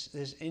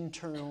 this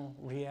internal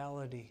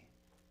reality.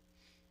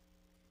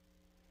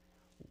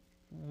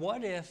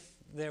 What if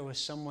there was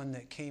someone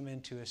that came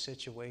into a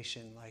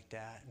situation like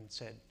that and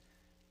said,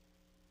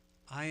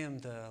 I am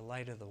the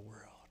light of the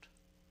world.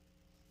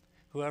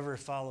 Whoever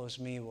follows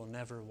me will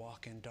never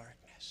walk in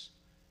darkness.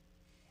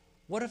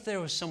 What if there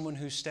was someone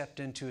who stepped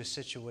into a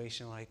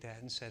situation like that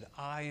and said,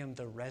 I am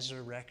the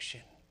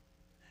resurrection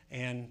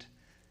and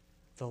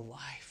the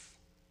life?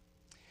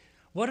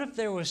 What if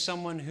there was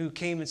someone who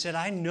came and said,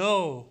 I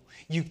know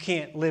you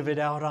can't live it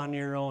out on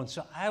your own,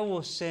 so I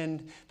will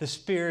send the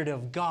Spirit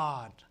of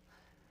God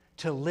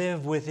to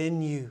live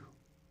within you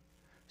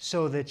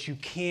so that you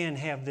can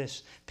have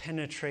this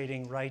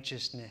penetrating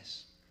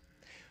righteousness.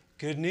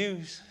 Good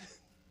news.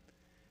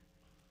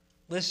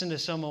 Listen to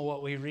some of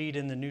what we read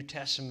in the New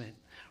Testament.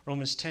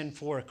 Romans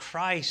 10:4,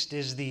 Christ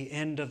is the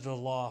end of the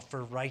law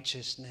for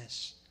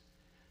righteousness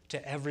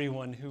to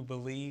everyone who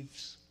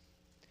believes.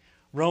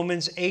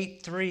 Romans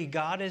 8:3,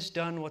 God has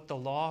done what the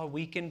law,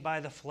 weakened by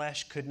the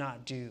flesh, could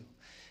not do,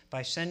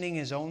 by sending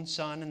his own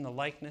Son in the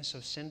likeness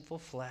of sinful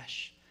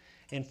flesh.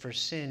 And for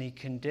sin, he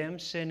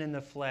condemned sin in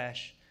the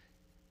flesh.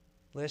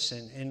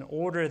 Listen, in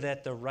order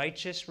that the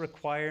righteous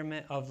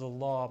requirement of the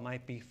law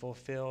might be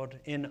fulfilled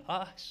in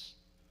us,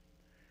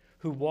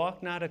 who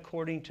walk not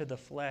according to the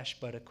flesh,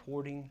 but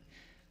according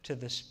to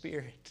the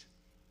Spirit.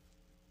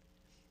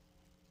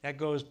 That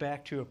goes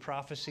back to a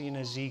prophecy in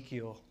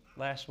Ezekiel.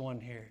 Last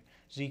one here.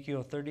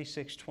 Ezekiel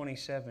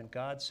 36:27.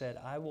 God said,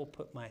 I will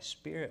put my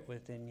Spirit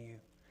within you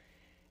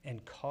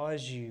and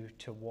cause you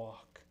to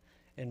walk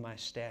in my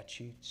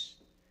statutes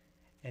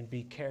and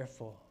be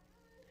careful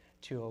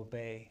to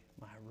obey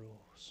my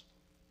rules.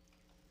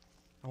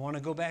 I want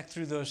to go back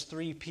through those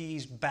 3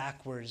 P's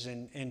backwards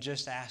and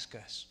just ask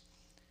us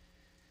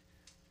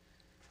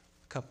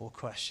a couple of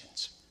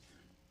questions.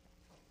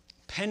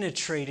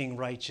 Penetrating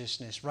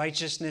righteousness,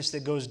 righteousness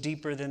that goes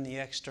deeper than the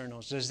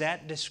externals. Does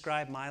that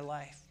describe my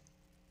life?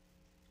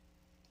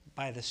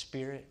 By the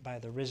Spirit, by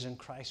the risen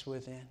Christ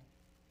within?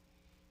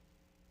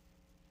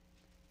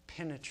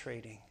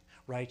 Penetrating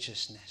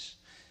righteousness.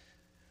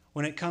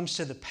 When it comes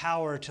to the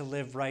power to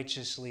live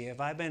righteously, have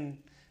I been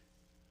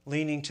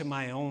leaning to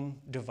my own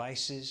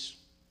devices,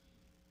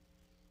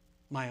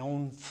 my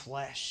own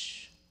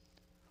flesh,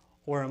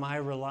 or am I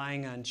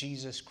relying on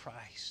Jesus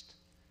Christ,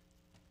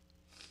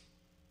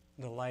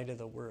 the light of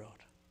the world?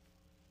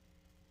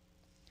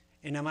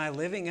 And am I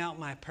living out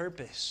my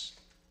purpose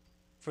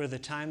for the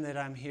time that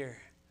I'm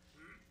here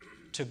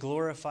to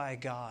glorify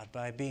God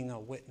by being a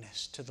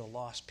witness to the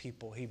lost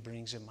people he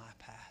brings in my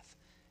path?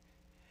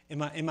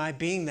 Am I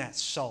being that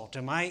salt?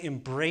 Am I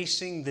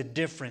embracing the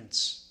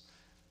difference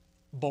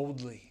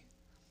boldly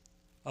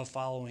of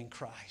following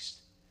Christ?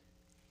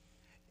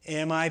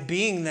 Am I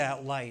being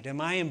that light? Am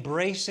I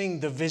embracing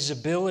the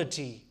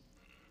visibility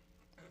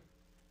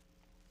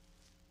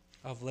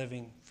of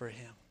living for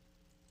him?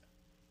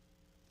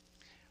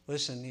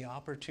 Listen, the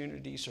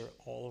opportunities are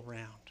all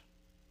around.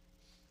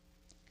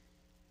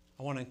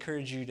 I want to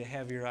encourage you to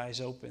have your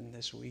eyes open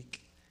this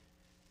week,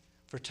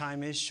 for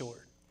time is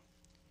short.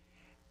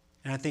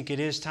 And I think it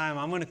is time.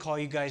 I'm going to call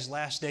you guys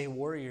last day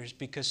warriors,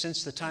 because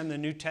since the time the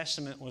New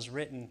Testament was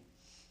written,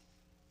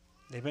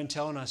 they've been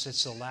telling us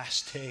it's the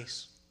last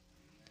days.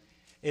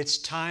 It's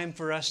time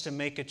for us to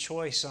make a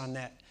choice on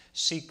that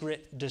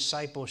secret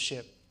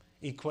discipleship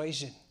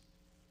equation.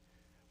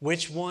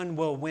 Which one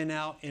will win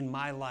out in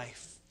my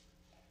life?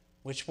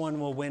 Which one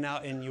will win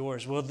out in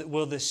yours? Will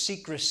the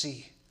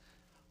secrecy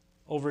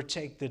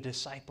overtake the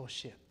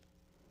discipleship?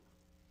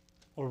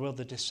 Or will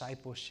the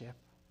discipleship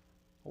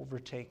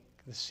overtake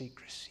the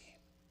secrecy?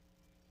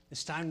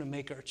 It's time to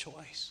make our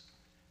choice.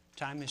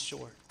 Time is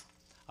short.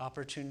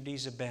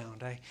 Opportunities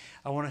abound.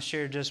 I want to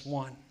share just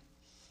one.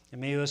 And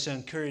maybe this will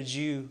encourage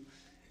you.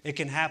 It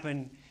can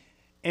happen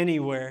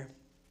anywhere.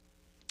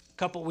 A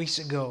couple weeks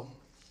ago,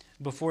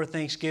 before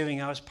Thanksgiving,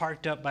 I was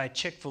parked up by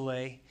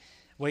Chick-fil-A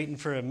waiting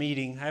for a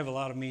meeting. I have a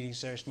lot of meetings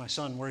there. My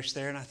son works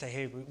there, and I thought,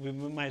 hey, we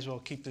might as well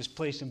keep this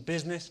place in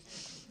business.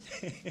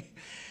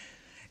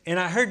 And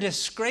I heard this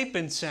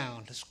scraping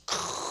sound.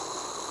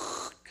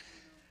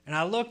 And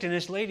I looked, and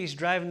this lady's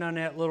driving down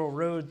that little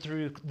road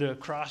through the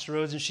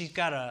crossroads, and she's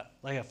got a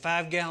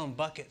 5-gallon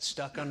bucket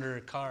stuck under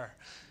her car,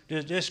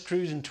 just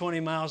cruising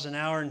 20 miles an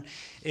hour.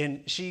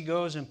 And she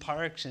goes and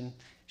parks, and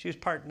she was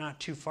parked not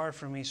too far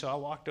from me, so I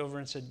walked over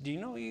and said, do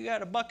you know you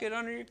got a bucket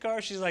under your car?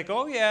 She's like,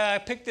 oh, yeah, I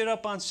picked it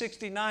up on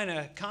 69.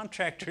 A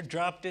contractor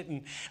dropped it,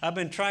 and I've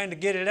been trying to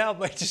get it out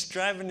by just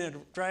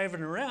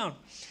driving around.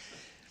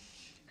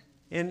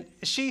 And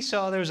she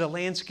saw there was a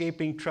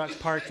landscaping truck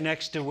parked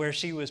next to where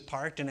she was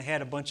parked, and it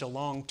had a bunch of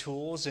long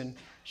tools. And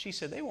she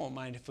said, they won't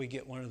mind if we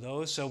get one of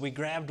those. So we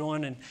grabbed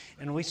one,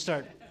 and we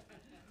start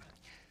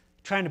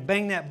trying to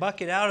bang that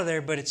bucket out of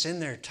there, but it's in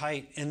there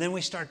tight. And then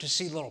we start to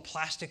see little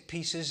plastic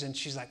pieces, and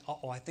she's like,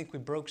 uh-oh, I think we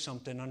broke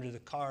something under the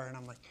car. And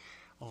I'm like,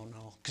 oh,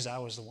 no, because I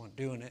was the one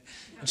doing it.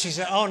 And she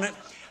said, oh, no,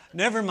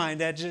 never mind,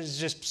 that is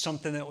just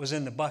something that was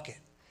in the bucket.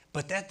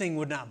 But that thing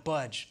would not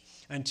budge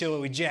until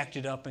we jacked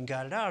it up and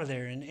got it out of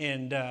there.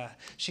 And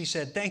she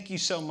said, thank you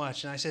so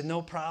much. And I said,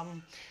 no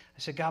problem. I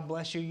said, God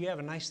bless you. You have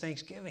a nice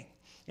Thanksgiving.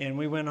 And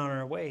we went on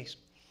our ways.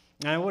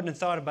 And I wouldn't have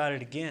thought about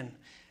it again,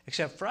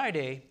 except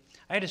Friday,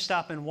 I had to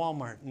stop in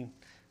Walmart. And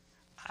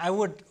I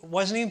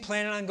wasn't even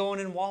planning on going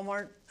in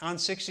Walmart on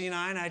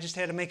 69. I just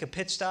had to make a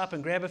pit stop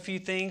and grab a few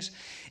things.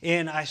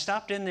 And I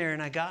stopped in there,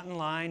 and I got in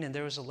line, and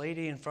there was a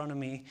lady in front of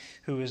me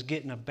who was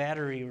getting a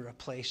battery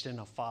replaced in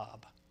a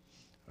fob,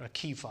 or a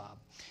key fob.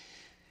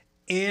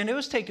 And it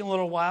was taking a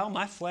little while.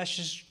 My flesh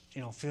is,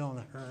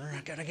 feeling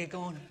I got to get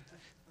going.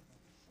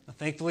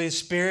 Thankfully, the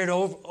Spirit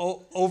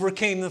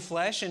overcame the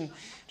flesh and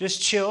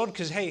just chilled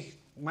because, hey,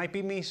 might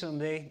be me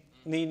someday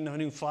needing a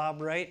new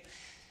fob, right?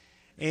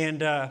 And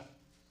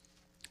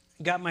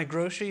got my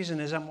groceries,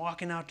 and as I'm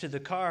walking out to the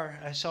car,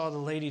 I saw the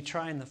lady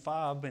trying the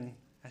fob, and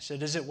I said,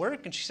 does it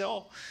work? And she said,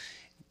 oh,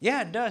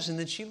 yeah, it does. And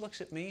then she looks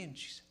at me, and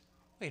she said,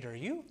 wait, are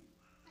you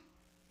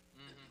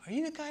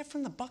the guy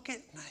from the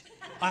bucket?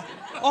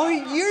 Oh,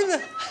 you're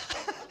the...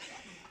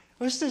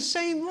 It was the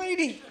same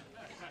lady.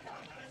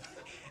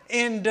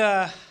 And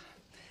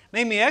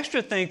made me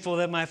extra thankful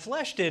that my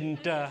flesh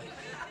didn't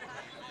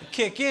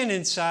kick in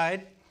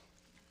inside.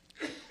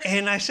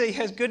 And I say,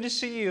 yeah, it's good to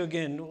see you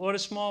again. What a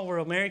small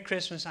world. Merry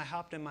Christmas. I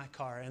hopped in my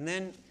car. And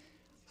then,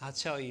 I'll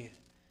tell you,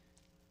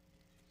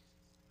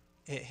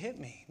 it hit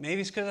me.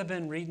 Maybe it's because I've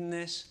been reading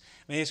this.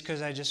 Maybe it's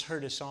because I just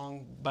heard a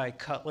song by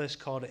Cutlass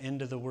called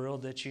End of the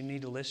World that you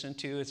need to listen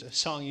to. It's a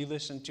song you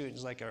listen to.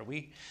 It's like, are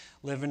we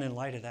living in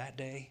light of that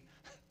day?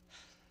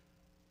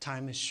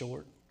 Time is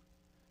short.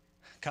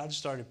 God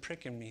started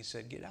pricking me. He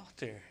said, get out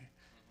there.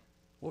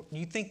 What,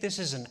 you think this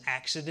is an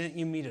accident?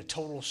 You meet a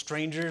total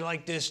stranger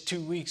like this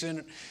 2 weeks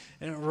in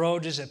a row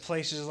just at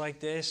places like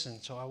this?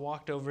 And so I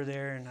walked over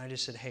there, and I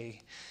just said,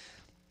 hey,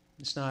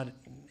 it's not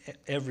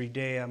every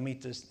day I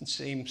meet the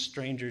same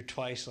stranger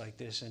twice like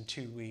this in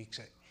 2 weeks.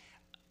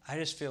 I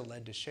just feel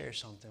led to share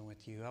something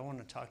with you. I want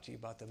to talk to you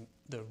about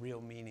the real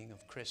meaning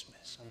of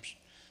Christmas.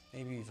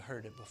 Maybe you've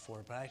heard it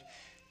before, but I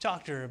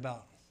talked to her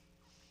about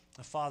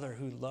a father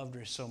who loved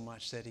her so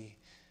much that he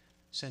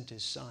sent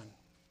his son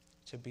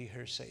to be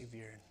her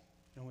Savior.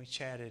 And we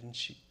chatted, and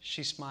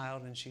she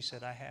smiled, and she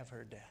said, I have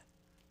heard that.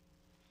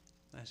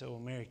 And I said, well,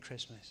 Merry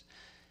Christmas.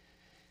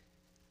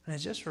 And it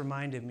just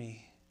reminded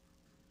me,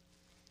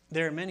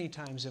 there are many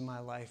times in my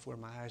life where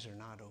my eyes are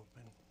not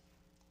open.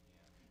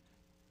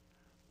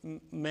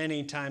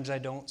 Many times I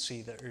don't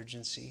see the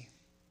urgency.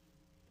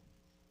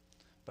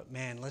 But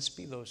man, let's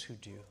be those who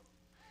do.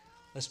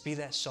 Let's be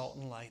that salt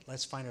and light.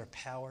 Let's find our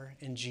power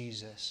in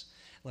Jesus.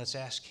 Let's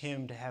ask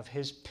Him to have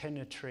His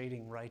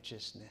penetrating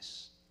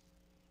righteousness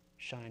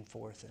shine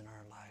forth in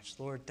our lives.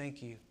 Lord,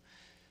 thank you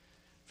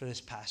for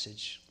this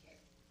passage.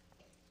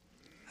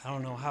 I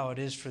don't know how it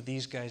is for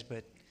these guys,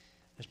 but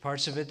there's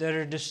parts of it that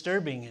are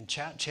disturbing and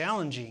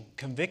challenging,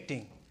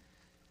 convicting.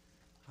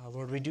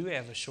 Lord, we do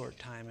have a short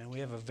time, and we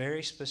have a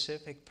very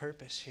specific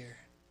purpose here.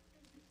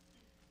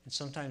 And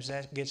sometimes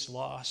that gets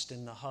lost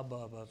in the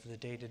hubbub of the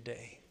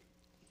day-to-day.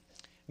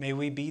 May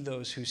we be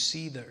those who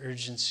see the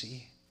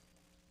urgency.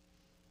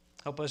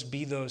 Help us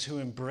be those who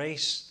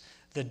embrace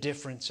the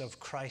difference of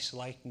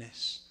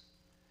Christ-likeness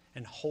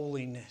and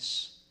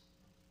holiness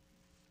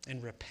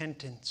and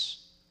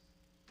repentance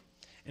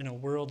in a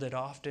world that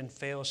often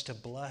fails to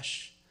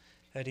blush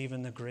at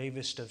even the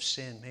gravest of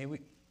sin. May we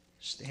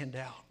stand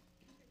out.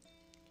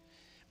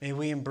 May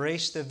we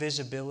embrace the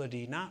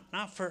visibility,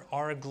 not for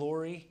our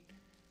glory,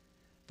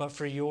 but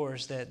for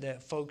yours,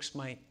 that folks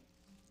might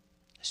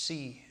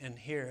see and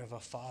hear of a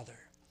Father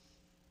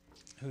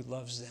who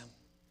loves them.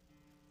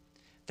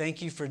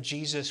 Thank you for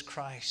Jesus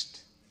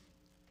Christ,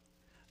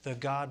 the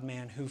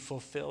God-man who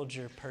fulfilled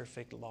your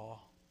perfect law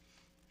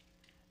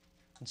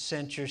and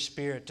sent your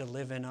Spirit to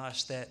live in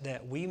us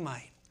that we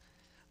might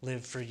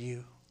live for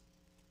you,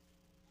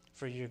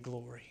 for your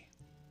glory.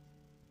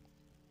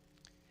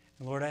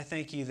 And Lord, I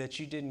thank you that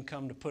you didn't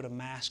come to put a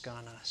mask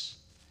on us.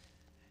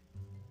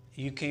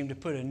 You came to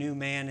put a new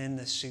man in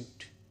the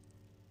suit,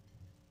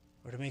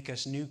 or to make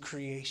us new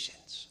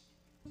creations.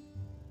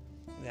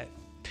 That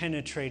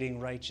penetrating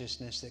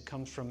righteousness that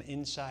comes from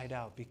inside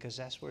out, because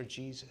that's where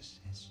Jesus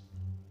is.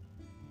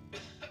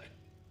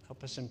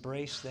 Help us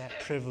embrace that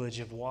privilege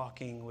of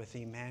walking with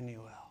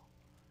Emmanuel,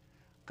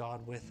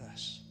 God with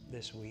us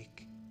this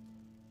week,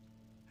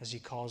 as he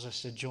calls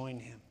us to join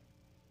him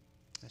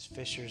as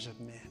fishers of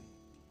men.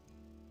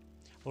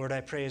 Lord,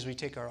 I pray as we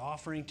take our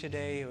offering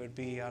today, it would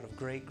be out of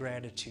great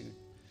gratitude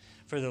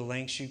for the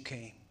lengths you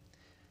came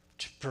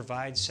to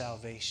provide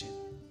salvation,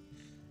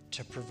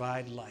 to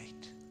provide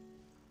light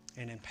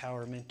and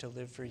empowerment to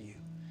live for you.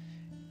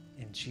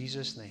 In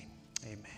Jesus' name, amen.